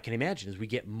 But I can imagine as we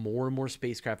get more and more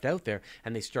spacecraft out there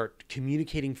and they start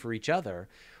communicating for each other,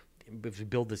 if we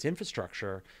build this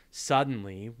infrastructure,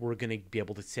 suddenly we're going to be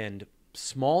able to send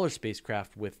smaller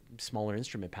spacecraft with smaller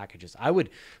instrument packages. I would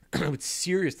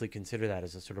seriously consider that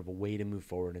as a sort of a way to move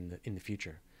forward in the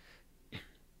future.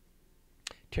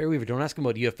 Terry Weaver, don't ask him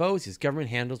about UFOs. His government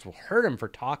handles will hurt him for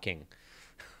talking.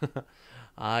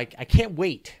 I can't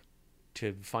wait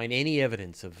to find any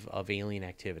evidence of alien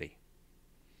activity.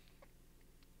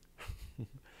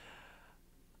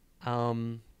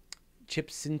 Chip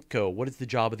Sinko, what is the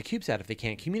job of the CubeSat if they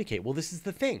can't communicate? Well, this is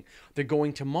the thing. They're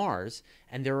going to Mars,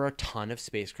 and there are a ton of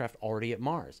spacecraft already at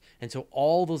Mars. And so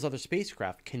all those other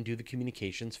spacecraft can do the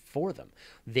communications for them.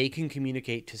 They can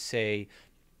communicate to, say,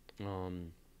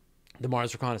 the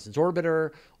Mars Reconnaissance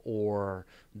Orbiter, or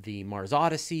the Mars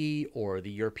Odyssey, or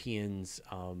the Europeans'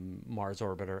 Mars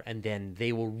Orbiter, and then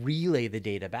they will relay the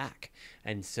data back.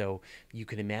 And so you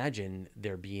can imagine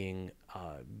there being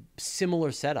similar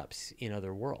setups in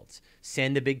other worlds.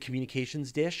 Send a big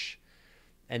communications dish,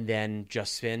 and then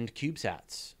just send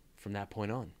CubeSats from that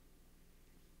point on.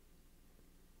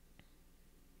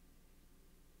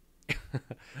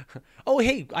 Oh,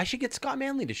 hey, I should get Scott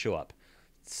Manley to show up.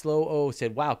 Slow O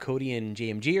said, wow, Cody and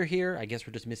JMG are here. I guess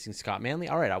we're just missing Scott Manley.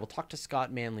 All right, I will talk to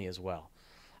Scott Manley as well.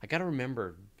 I got to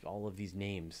remember all of these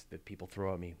names that people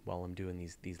throw at me while I'm doing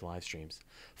these live streams.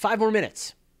 5 more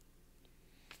minutes.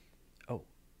 Oh.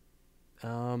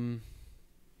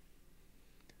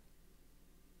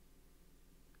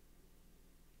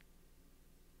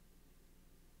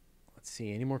 Let's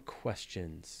see. Any more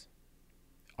questions?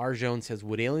 Arjone says,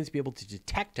 would aliens be able to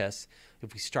detect us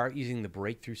if we start using the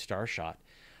breakthrough star shot?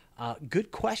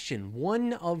 Good question.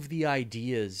 One of the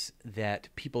ideas that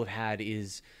people have had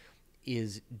is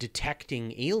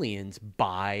detecting aliens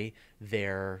by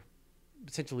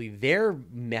essentially their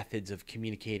methods of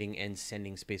communicating and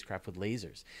sending spacecraft with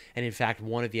lasers. And in fact,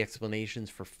 one of the explanations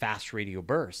for fast radio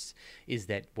bursts is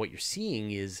that what you're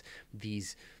seeing is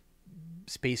these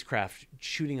spacecraft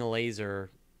shooting a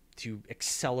laser to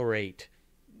accelerate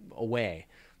away.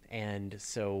 And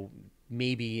so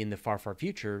maybe in the far, far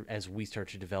future, as we start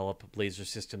to develop laser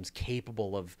systems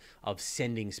capable of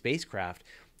sending spacecraft,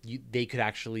 they could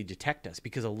actually detect us,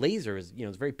 because a laser is,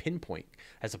 it's very pinpoint,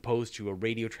 as opposed to a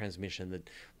radio transmission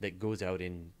that goes out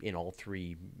in all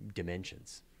three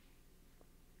dimensions.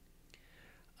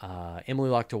 Emily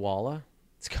Lochtawala,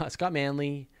 Scott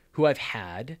Manley, who I've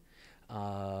had,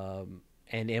 and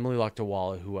Emily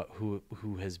Lochtawala,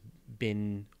 who has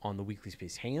been on the Weekly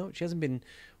Space Hangout. She hasn't been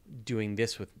doing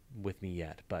this with me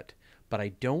yet, but I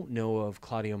don't know of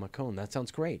Claudio Macone. That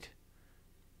sounds great.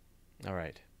 All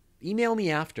right. Email me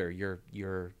after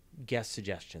your guest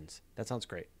suggestions. That sounds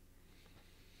great.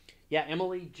 Yeah,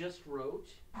 Emily just wrote,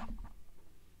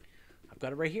 I've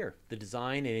got it right here, The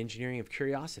Design and Engineering of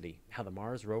Curiosity, How the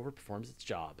Mars Rover Performs Its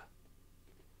Job.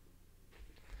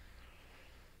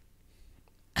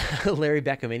 Larry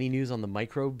Beckham, any news on the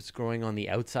microbes growing on the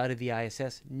outside of the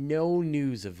ISS? No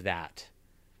news of that.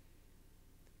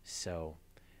 So,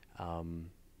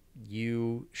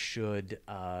 you should,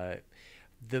 the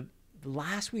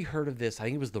last we heard of this, I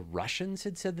think it was the Russians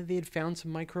had said that they had found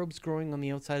some microbes growing on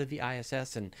the outside of the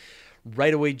ISS, and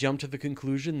right away jumped to the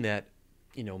conclusion that,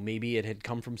 maybe it had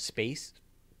come from space.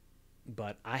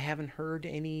 But I haven't heard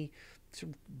any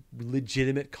sort of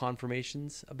legitimate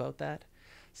confirmations about that.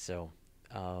 So,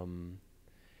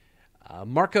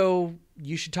 Marco,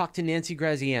 you should talk to Nancy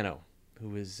Graziano,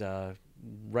 who is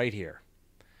right here.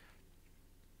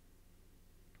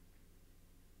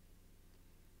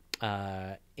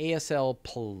 ASL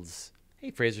Pulls. Hey,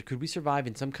 Fraser, could we survive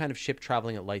in some kind of ship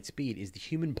traveling at light speed? Is the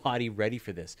human body ready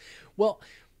for this? Well,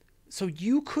 so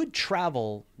you could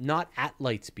travel not at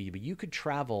light speed, but you could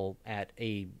travel at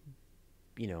a,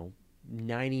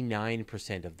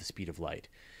 99% of the speed of light,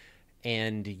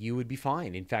 and you would be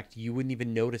fine. In fact, you wouldn't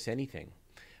even notice anything.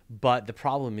 But the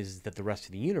problem is that the rest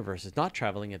of the universe is not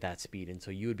traveling at that speed, and so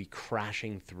you would be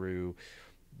crashing through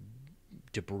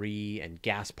debris and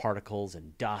gas particles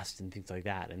and dust and things like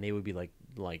that, and they would be like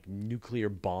nuclear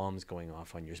bombs going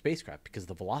off on your spacecraft, because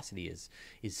the velocity is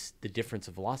the difference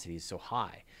of velocity is so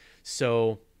high.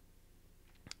 So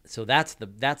that's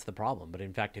the problem. But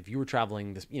in fact, if you were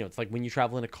traveling this, it's like when you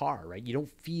travel in a car, right? You don't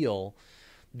feel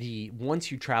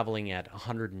once you're traveling at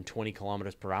 120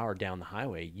 kilometers per hour down the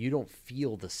highway, you don't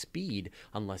feel the speed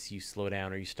unless you slow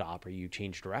down or you stop or you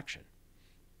change direction.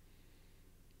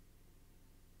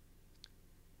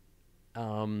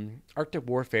 Arctic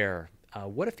Warfare.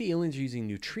 What if the aliens are using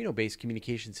neutrino-based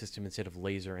communication system instead of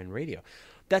laser and radio?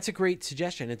 That's a great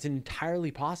suggestion. It's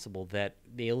entirely possible that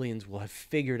the aliens will have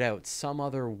figured out some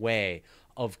other way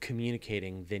of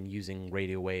communicating than using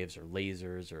radio waves or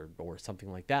lasers or something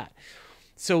like that.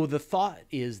 So the thought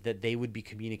is that they would be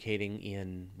communicating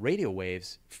in radio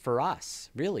waves for us,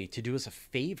 really, to do us a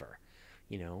favor,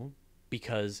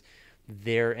 because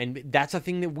and that's a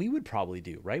thing that we would probably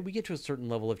do, right? We get to a certain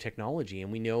level of technology, and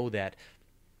we know that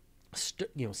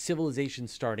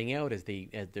civilizations starting out as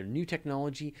their new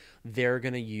technology, they're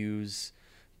going to use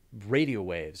radio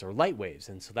waves or light waves,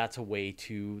 and so that's a way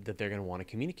that they're going to want to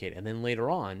communicate. And then later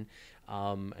on,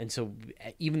 and so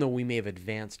even though we may have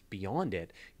advanced beyond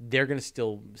it, they're going to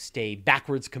still stay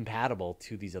backwards compatible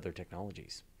to these other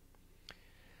technologies.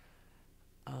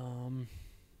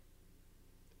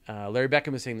 Larry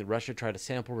Beckham is saying that Russia tried a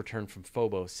sample return from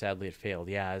Phobos. Sadly, it failed.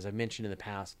 Yeah, as I mentioned in the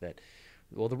past,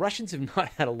 the Russians have not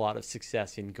had a lot of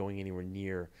success in going anywhere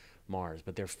near Mars,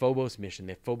 but their Phobos mission,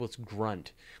 their Phobos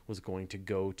grunt, was going to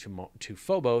go to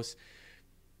Phobos,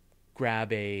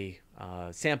 grab a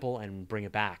sample, and bring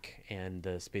it back, and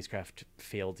the spacecraft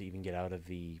failed to even get out of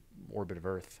the orbit of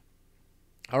Earth.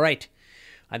 All right,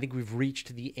 I think we've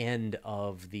reached the end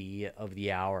of the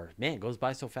hour. Man, it goes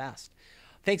by so fast.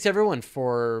 Thanks, everyone,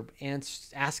 for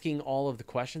asking all of the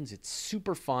questions. It's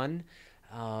super fun.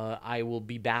 I will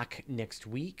be back next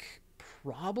week.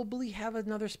 Probably have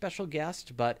another special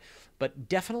guest, but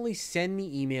definitely send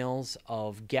me emails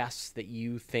of guests that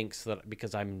you think,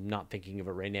 because I'm not thinking of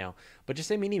it right now. But just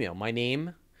send me an email, my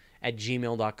name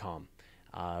 @gmail.com,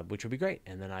 which would be great.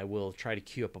 And then I will try to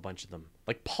queue up a bunch of them.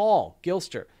 Like Paul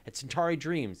Gilster at Centauri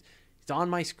Dreams. It's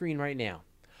on my screen right now.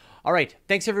 All right.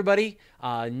 Thanks, everybody.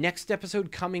 Next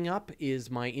episode coming up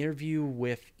is my interview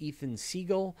with Ethan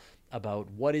Siegel about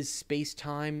what is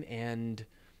space-time and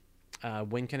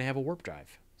when can I have a warp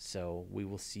drive. So we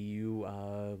will see you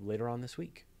later on this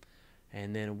week.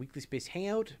 And then a Weekly Space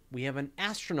Hangout. We have an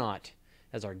astronaut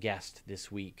as our guest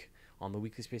this week on the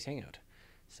Weekly Space Hangout,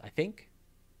 I think.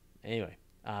 Anyway,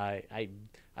 I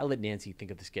let Nancy think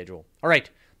of the schedule. All right.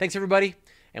 Thanks, everybody.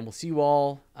 And we'll see you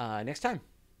all next time.